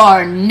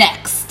 You're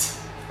next.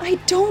 I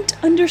don't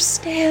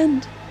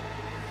understand.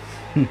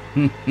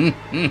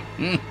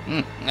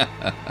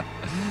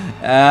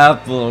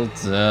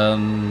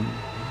 Appleton.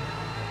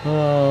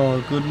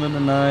 Oh, Goodman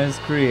and I's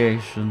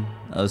creation.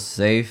 A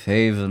safe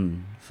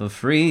haven for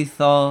free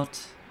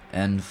thought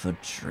and for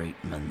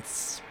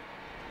treatments.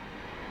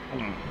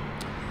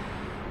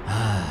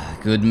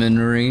 Goodman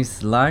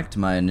Reese liked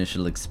my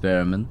initial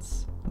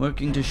experiments,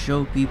 working to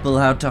show people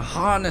how to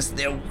harness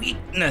their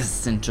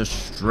weakness into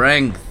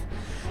strength,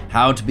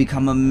 how to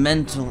become a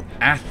mental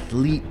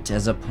athlete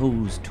as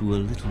opposed to a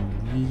little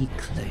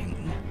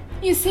weakling.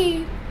 You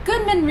see,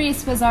 Goodman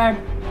Reese was our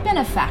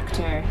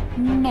benefactor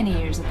many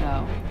years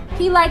ago.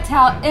 He liked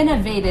how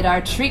innovative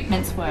our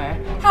treatments were,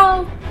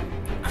 how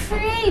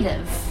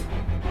creative.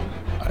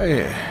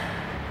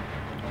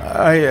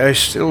 I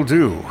still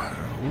do.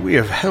 We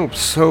have helped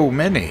so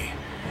many.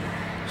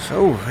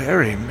 So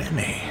very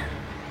many.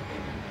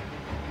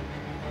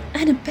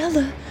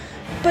 Annabella,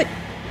 but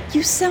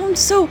you sound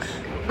so...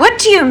 What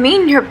do you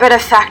mean, your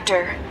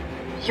benefactor?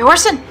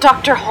 Yours and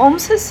Dr.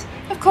 Holmes's?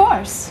 Of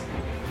course.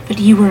 But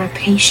you were a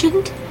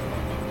patient?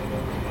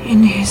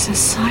 In his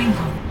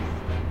asylum?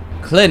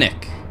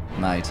 Clinic,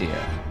 my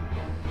dear.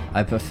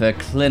 I prefer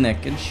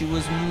clinic, and she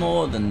was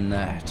more than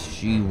that.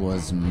 She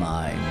was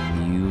my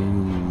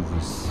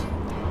muse.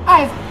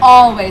 I've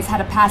always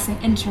had a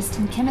passing interest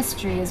in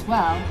chemistry as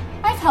well.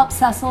 I've helped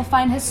Cecil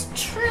find his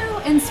true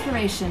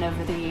inspiration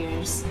over the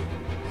years.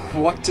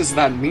 What does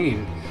that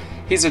mean?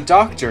 He's a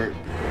doctor.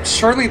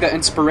 Surely the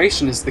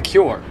inspiration is the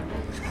cure.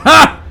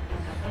 Ha!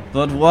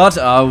 But what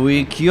are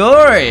we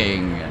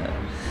curing?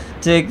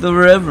 Take the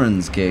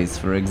Reverend's case,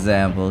 for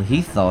example.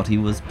 He thought he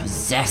was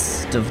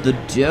possessed of the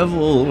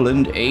devil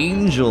and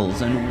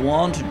angels and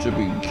wanted to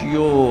be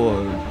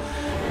cured.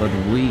 But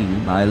we,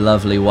 my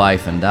lovely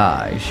wife and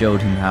I,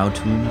 showed him how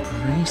to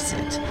embrace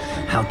it,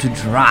 how to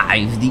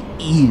drive the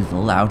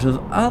evil out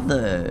of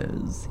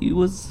others. He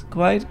was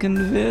quite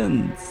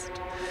convinced.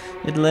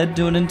 It led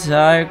to an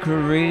entire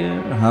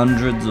career,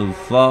 hundreds of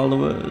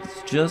followers,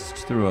 just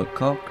through a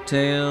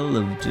cocktail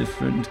of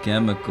different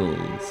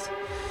chemicals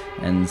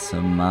and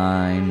some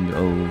mind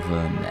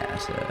over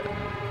matter.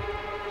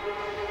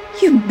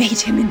 You made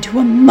him into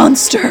a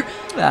monster!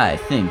 I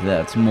think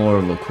that's more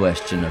of a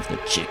question of the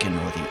chicken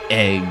or the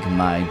egg,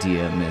 my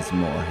dear Miss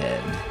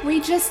Moorhead. We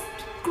just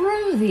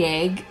grew the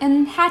egg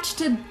and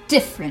hatched a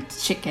different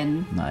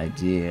chicken. My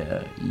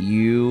dear,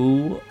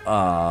 you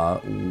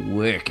are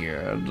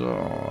wicked.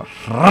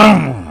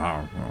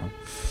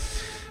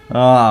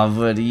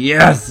 But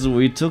yes,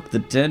 we took the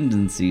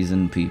tendencies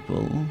in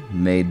people,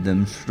 made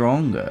them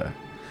stronger.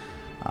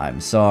 I'm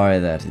sorry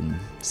that in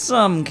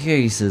some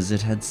cases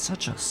it had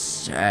such a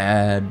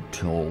sad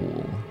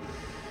toll.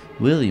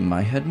 William,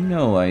 I had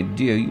no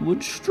idea you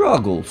would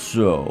struggle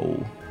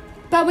so.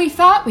 But we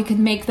thought we could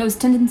make those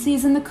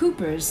tendencies in the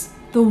Coopers.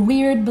 The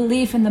weird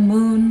belief in the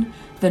moon,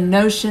 the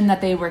notion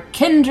that they were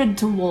kindred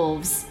to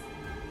wolves.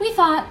 We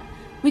thought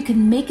we could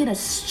make it a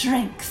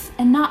strength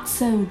and not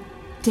so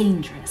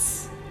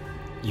dangerous.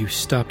 You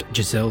stopped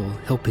Giselle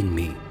helping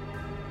me.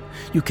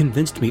 You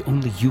convinced me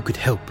only you could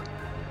help.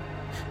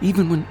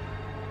 Even when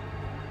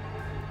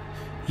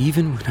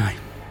I...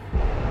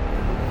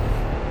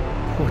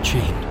 Poor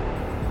Jane.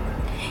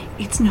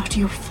 It's not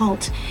your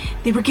fault.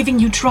 They were giving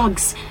you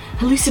drugs,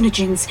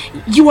 hallucinogens.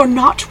 You are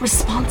not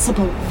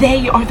responsible.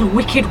 They are the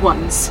wicked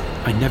ones.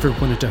 I never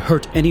wanted to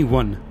hurt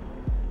anyone.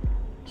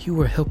 You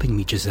were helping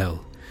me,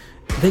 Giselle.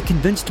 They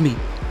convinced me.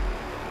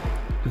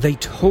 They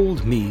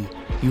told me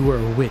you were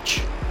a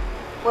witch.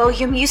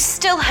 William, you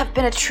still have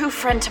been a true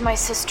friend to my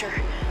sister.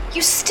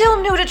 You still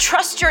knew to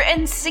trust your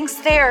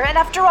instincts there, and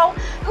after all,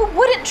 who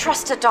wouldn't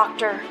trust a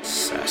doctor?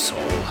 Cecil,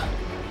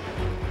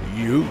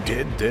 you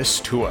did this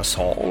to us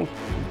all?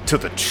 To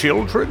the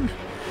children?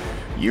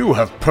 You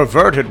have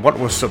perverted what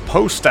was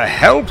supposed to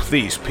help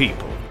these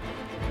people.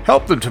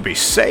 Help them to be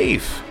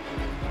safe.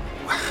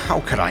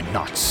 How could I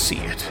not see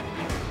it?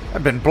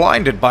 I've been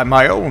blinded by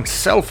my own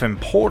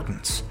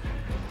self-importance.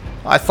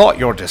 I thought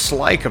your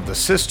dislike of the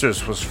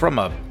sisters was from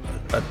a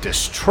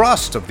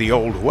distrust of the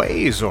old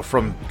ways or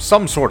from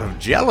some sort of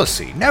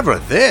jealousy, never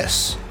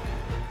this.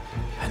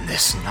 And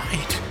this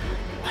night,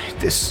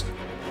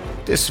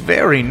 this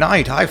very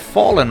night, I've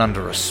fallen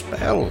under a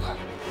spell.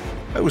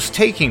 I was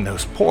taking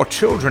those poor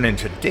children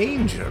into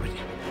danger.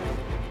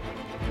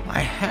 My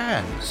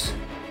hands,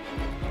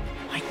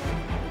 my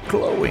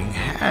glowing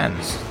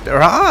hands,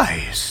 their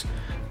eyes.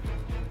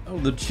 Oh,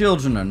 the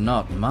children are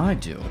not my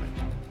doing.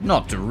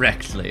 Not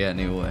directly,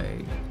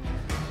 anyway.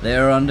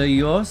 They're under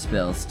your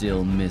spell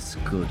still, Miss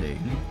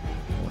Gooding.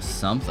 Or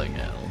something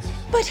else.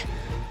 But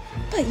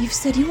you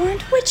said you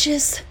aren't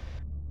witches.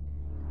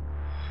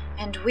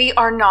 And we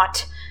are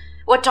not.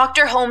 What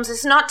Dr. Holmes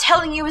is not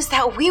telling you is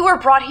that we were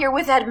brought here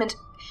with Edmund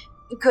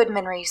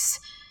Goodman Reese.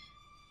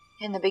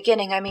 In the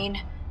beginning, I mean.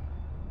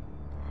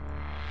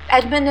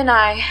 Edmund and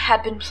I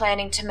had been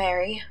planning to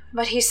marry,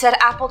 but he said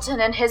Appleton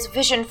and his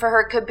vision for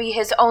her could be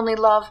his only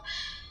love.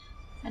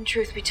 And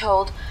truth be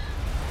told,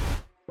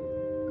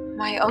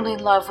 my only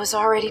love was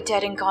already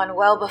dead and gone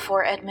well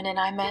before Edmund and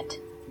I met.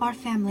 Our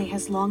family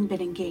has long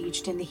been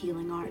engaged in the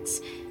healing arts.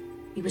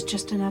 It was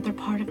just another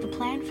part of the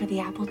plan for the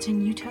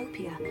Appleton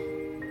Utopia.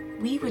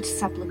 We would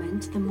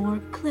supplement the more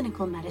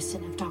clinical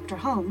medicine of Dr.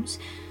 Holmes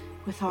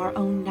with our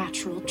own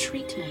natural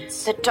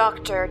treatments. The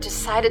doctor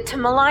decided to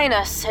malign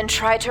us and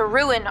try to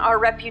ruin our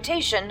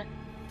reputation.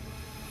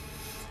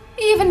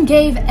 Even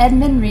gave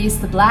Edmund Reese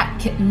the black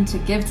kitten to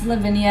give to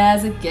Lavinia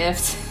as a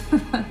gift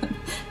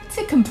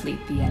to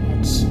complete the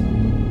image.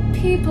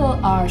 People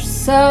are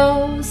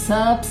so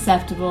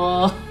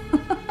susceptible.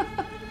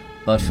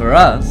 But for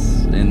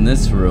us, in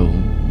this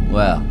room,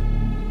 well,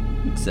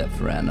 except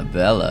for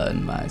Annabella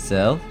and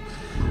myself,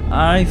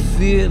 I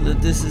fear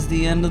that this is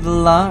the end of the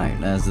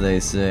line, as they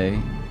say.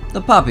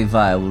 The poppy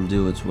fire will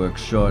do its work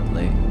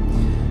shortly.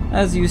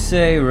 As you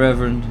say,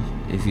 Reverend,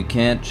 if you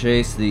can't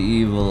chase the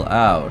evil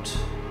out,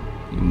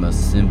 you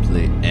must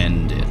simply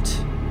end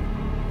it.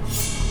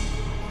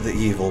 The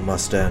evil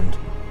must end.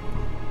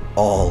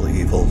 All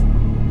evil.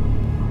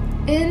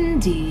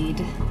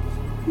 Indeed.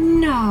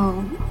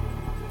 No,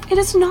 it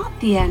is not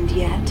the end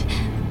yet.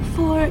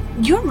 For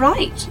you're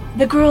right,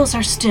 the girls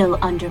are still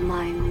under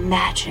my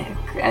magic,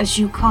 as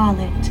you call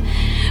it.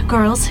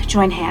 Girls,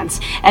 join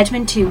hands.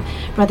 Edmund too.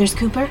 Brothers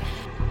Cooper.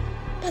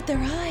 But their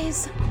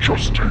eyes.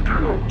 Just take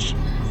hands.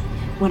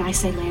 When I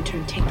say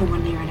lantern, take the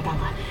one near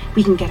Annabella.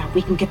 We can get out.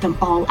 We can get them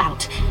all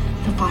out.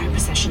 The fire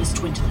possession is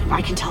dwindling.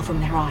 I can tell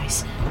from their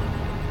eyes.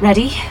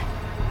 Ready?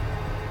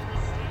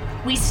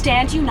 We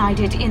stand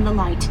united in the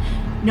light.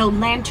 No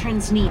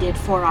lanterns needed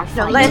for our fight.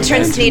 No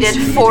lanterns needed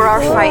for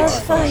our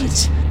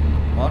fight.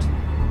 What?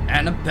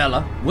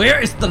 Annabella, where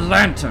is the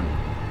lantern?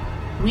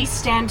 We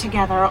stand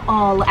together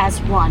all as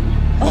one.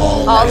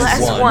 All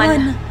as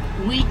one.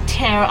 We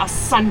tear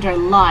asunder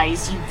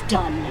lies you've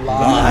done.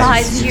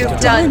 Lies you've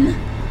done.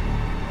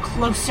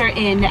 Closer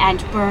in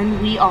and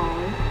burn we all.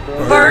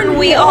 Burn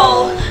we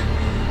all.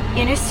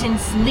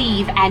 Innocence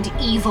leave and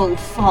evil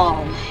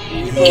fall.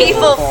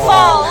 Evil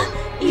fall.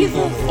 Evil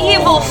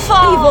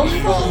fall.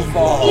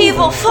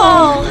 Evil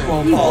fall.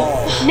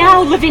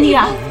 Now,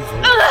 Lavinia.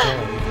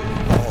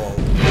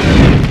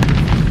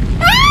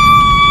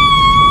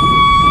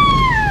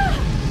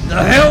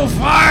 The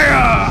hellfire!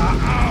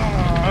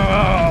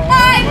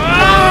 I'm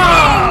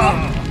dying!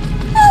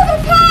 Oh, the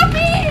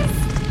poppies!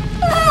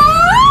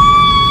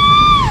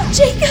 Ah!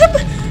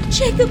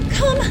 Jacob,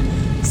 come!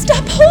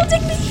 Stop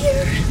holding me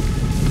here!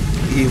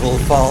 Evil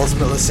falls,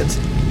 Millicent.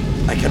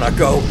 I cannot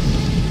go.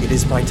 It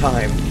is my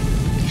time.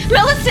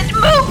 Millicent,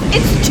 move!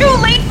 It's too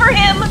late for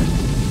him!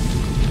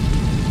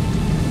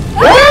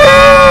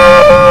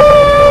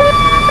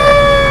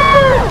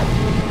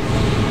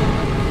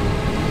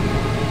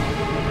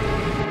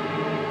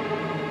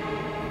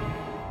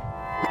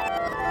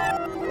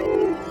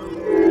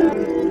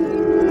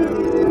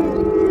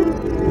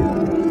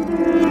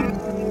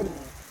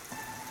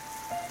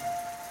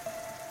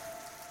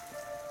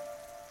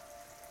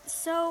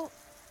 So,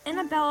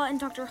 Annabella and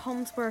Dr.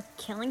 Holmes were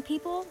killing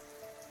people?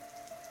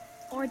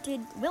 Or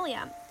did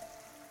William?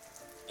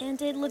 And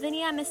did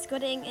Lavinia, Miss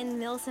Gooding, and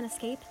Millicent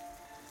escape?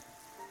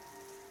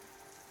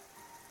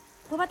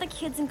 What about the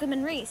kids in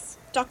Goodman Reese?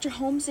 Dr.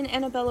 Holmes and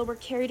Annabella were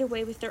carried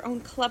away with their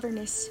own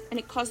cleverness, and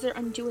it caused their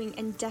undoing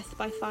and death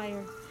by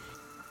fire.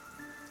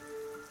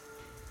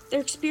 Their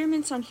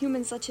experiments on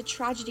humans led to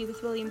tragedy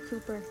with William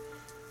Cooper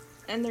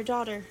and their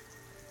daughter,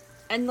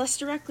 and less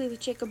directly with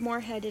Jacob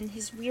Moorhead and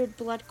his weird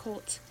blood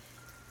cult.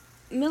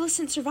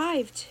 Millicent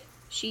survived.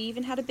 She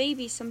even had a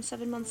baby some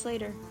 7 months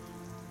later.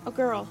 A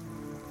girl.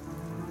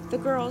 The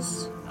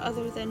girls,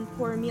 other than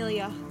poor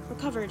Amelia,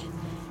 recovered.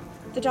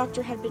 The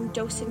doctor had been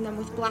dosing them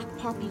with black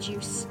poppy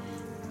juice,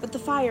 but the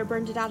fire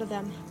burned it out of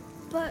them.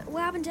 But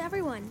what happened to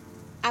everyone?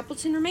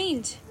 Appleton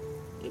remained.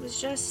 It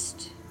was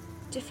just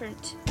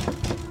different.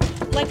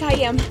 Like I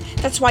am.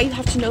 That's why you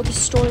have to know this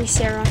story,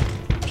 Sarah.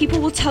 People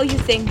will tell you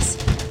things,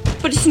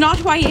 but it's not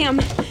who I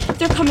am.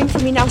 They're coming for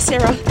me now,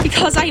 Sarah,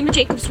 because I am a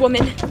Jacob's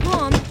woman.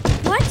 Mom,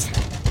 what?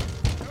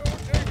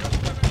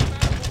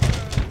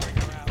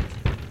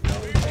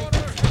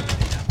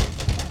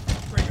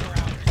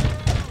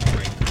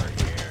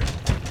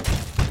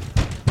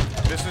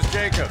 This is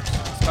Jacobs.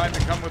 It's time to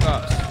come with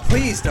us.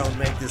 Please don't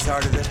make this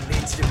harder than it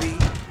needs to be.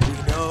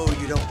 We know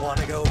you don't want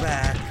to go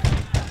back.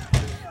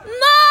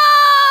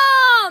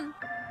 Mom!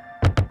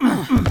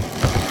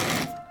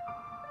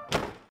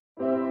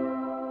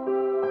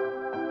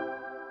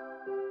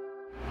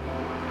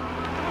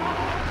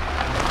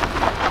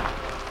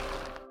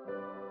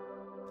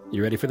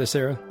 You ready for this,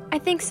 Sarah? I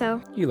think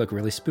so. You look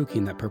really spooky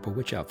in that purple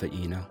witch outfit,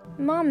 you know.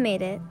 Mom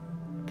made it.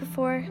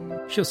 Before.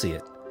 She'll see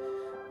it.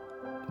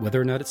 Whether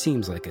or not it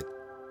seems like it,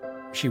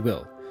 she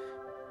will.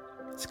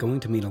 It's going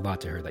to mean a lot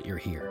to her that you're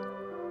here.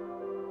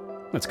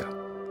 Let's go.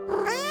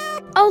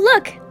 Oh,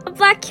 look! A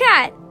black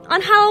cat!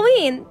 On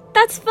Halloween!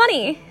 That's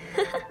funny!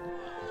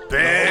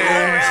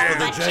 Bears for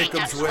the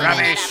Jacobs women.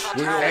 Rubbish.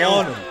 We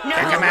want them.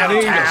 Take them out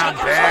of town.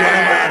 Get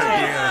them out of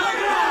here.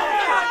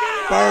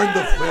 Burn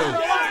the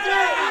filth.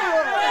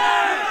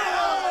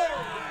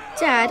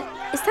 Dad,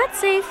 is that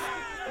safe?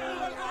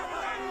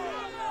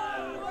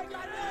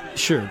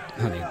 Sure,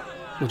 honey.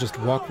 We'll just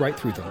walk right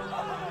through them.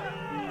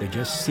 They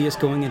just see us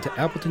going into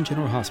Appleton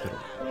General Hospital.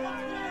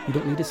 You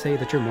don't need to say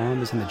that your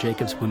mom is in the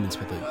Jacobs Women's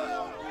Pavilion.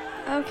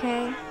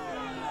 Okay.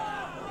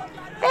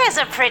 There's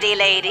a pretty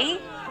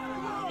lady.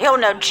 You're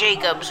no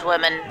Jacob's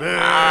women,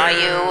 are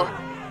you?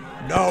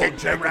 No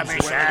Jacobs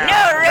women.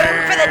 No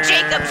room for the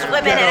Jacobs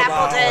women in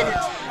Appleton.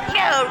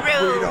 No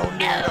room.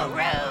 No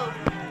room.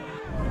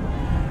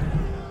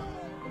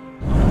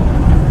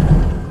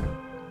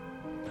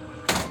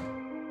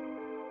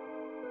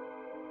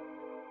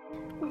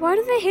 Why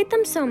do they hate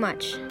them so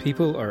much?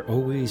 People are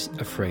always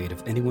afraid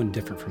of anyone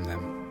different from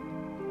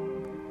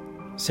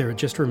them. Sarah,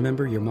 just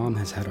remember your mom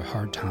has had a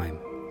hard time.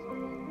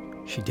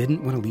 She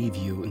didn't want to leave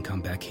you and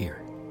come back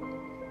here.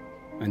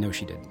 I know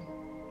she did.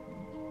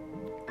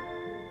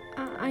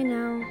 I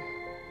know.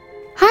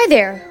 Hi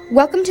there.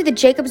 Welcome to the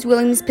Jacobs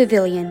Williams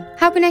Pavilion.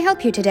 How can I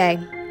help you today?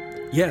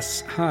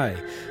 Yes, hi.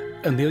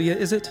 Amelia,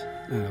 is it?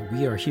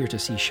 We are here to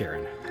see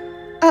Sharon.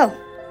 Oh,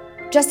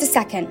 just a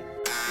second.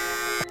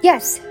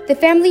 Yes, the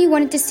family you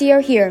wanted to see are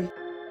here.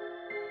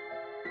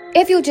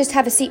 If you'll just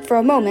have a seat for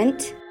a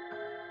moment.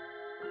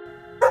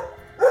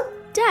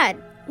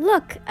 Dad,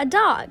 look, a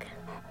dog.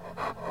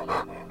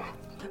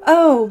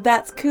 Oh,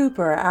 that's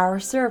Cooper, our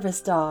service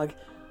dog.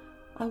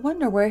 I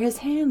wonder where his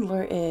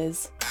handler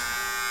is.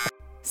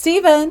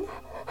 Stephen!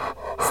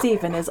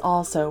 Stephen is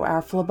also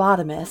our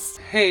phlebotomist.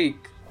 Hey,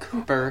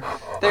 Cooper.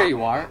 There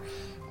you are.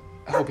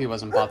 I hope he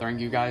wasn't bothering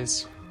you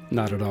guys.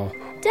 Not at all.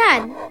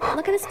 Dad,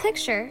 look at this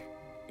picture.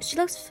 She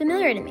looks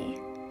familiar to me.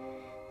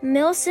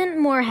 Millicent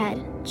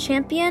Moorhead,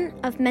 champion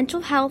of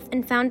mental health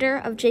and founder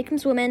of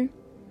Jacobs Women,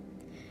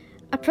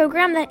 a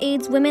program that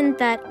aids women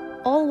that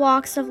all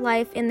walks of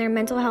life in their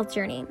mental health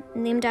journey,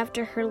 named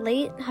after her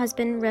late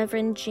husband,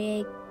 Reverend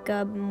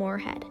Jacob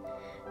Moorhead,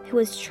 who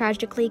was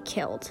tragically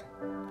killed.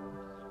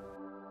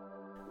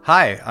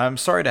 Hi, I'm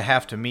sorry to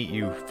have to meet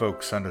you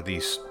folks under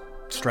these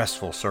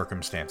stressful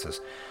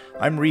circumstances.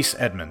 I'm Reese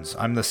Edmonds.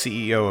 I'm the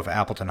CEO of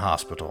Appleton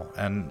Hospital,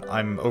 and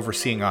I'm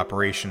overseeing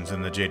operations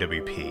in the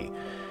JWP.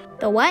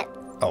 The what?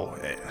 Oh,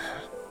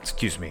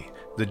 excuse me.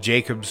 The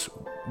Jacobs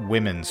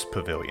Women's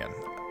Pavilion.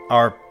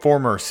 Our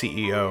former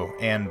CEO,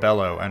 Ann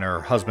Bello, and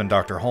her husband,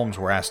 Dr. Holmes,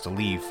 were asked to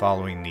leave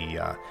following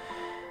the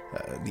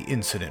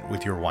incident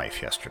with your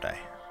wife yesterday.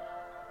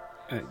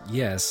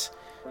 Yes.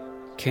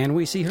 Can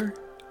we see her?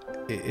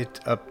 It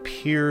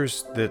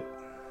appears that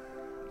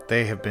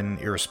they have been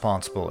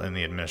irresponsible in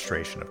the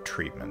administration of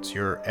treatments.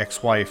 Your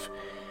ex-wife...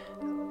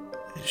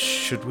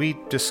 Should we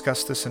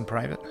discuss this in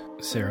private?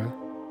 Sarah,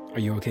 are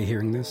you okay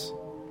hearing this?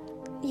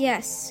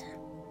 Yes,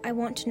 I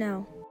want to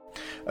know.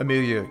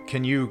 Amelia,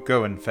 can you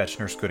go and fetch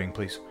Nurse Gooding,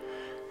 please?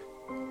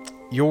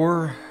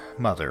 Your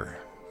mother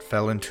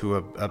fell into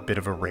a bit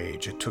of a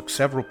rage. It took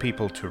several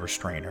people to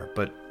restrain her,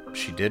 but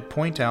she did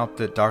point out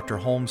that Dr.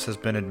 Holmes has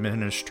been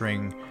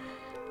administering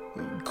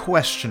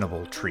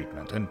questionable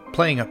treatment and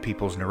playing up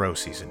people's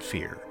neuroses and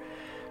fear.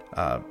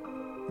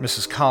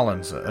 Mrs.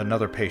 Collins,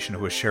 another patient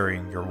who was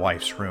sharing your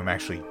wife's room,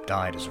 actually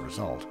died as a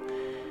result,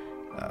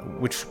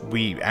 which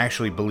we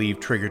actually believe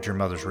triggered your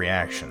mother's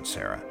reaction,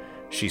 Sarah.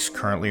 She's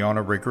currently on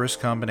a rigorous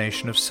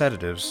combination of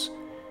sedatives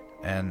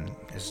and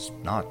is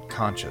not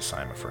conscious,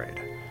 I'm afraid.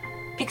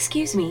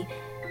 Excuse me,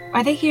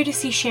 Are they here to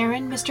see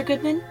Sharon, Mr.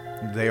 Goodman?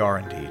 They are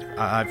indeed.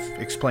 I've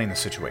explained the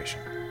situation.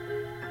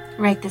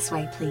 Right this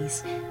way,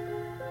 please.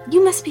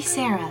 You must be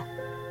Sarah.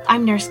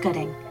 I'm Nurse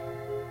Gooding.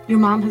 Your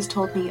mom has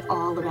told me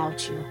all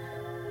about you.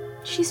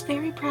 She's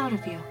very proud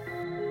of you.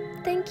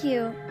 Thank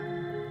you.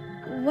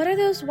 What are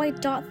those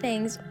white dot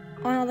things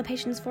on all the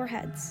patients'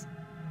 foreheads?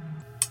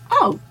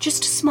 Oh,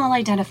 just a small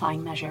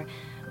identifying measure.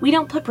 We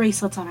don't put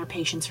bracelets on our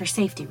patients for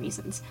safety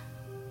reasons.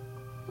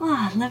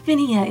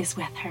 Lavinia is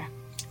with her.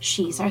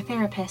 She's our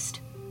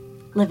therapist.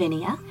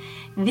 Lavinia,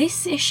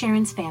 this is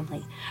Sharon's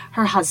family.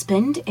 Her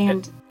husband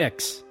and...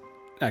 Ex,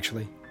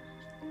 actually.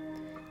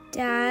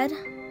 Dad?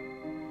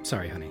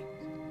 Sorry, honey.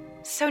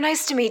 So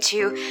nice to meet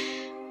you.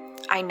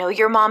 I know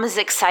your mom is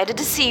excited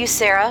to see you,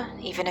 Sarah,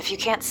 even if you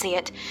can't see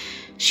it.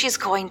 She's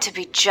going to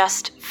be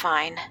just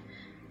fine.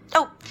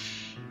 Oh,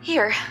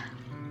 here.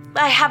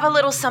 I have a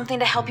little something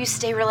to help you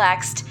stay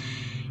relaxed.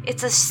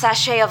 It's a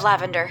sachet of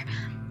lavender.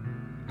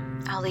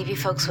 I'll leave you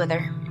folks with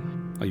her.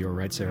 Are you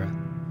alright, Sarah?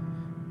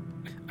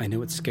 I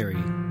know it's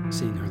scary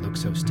seeing her look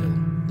so still.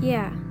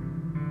 Yeah.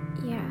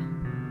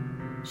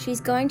 She's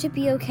going to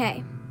be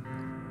okay.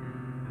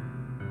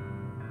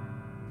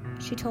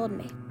 She told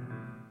me.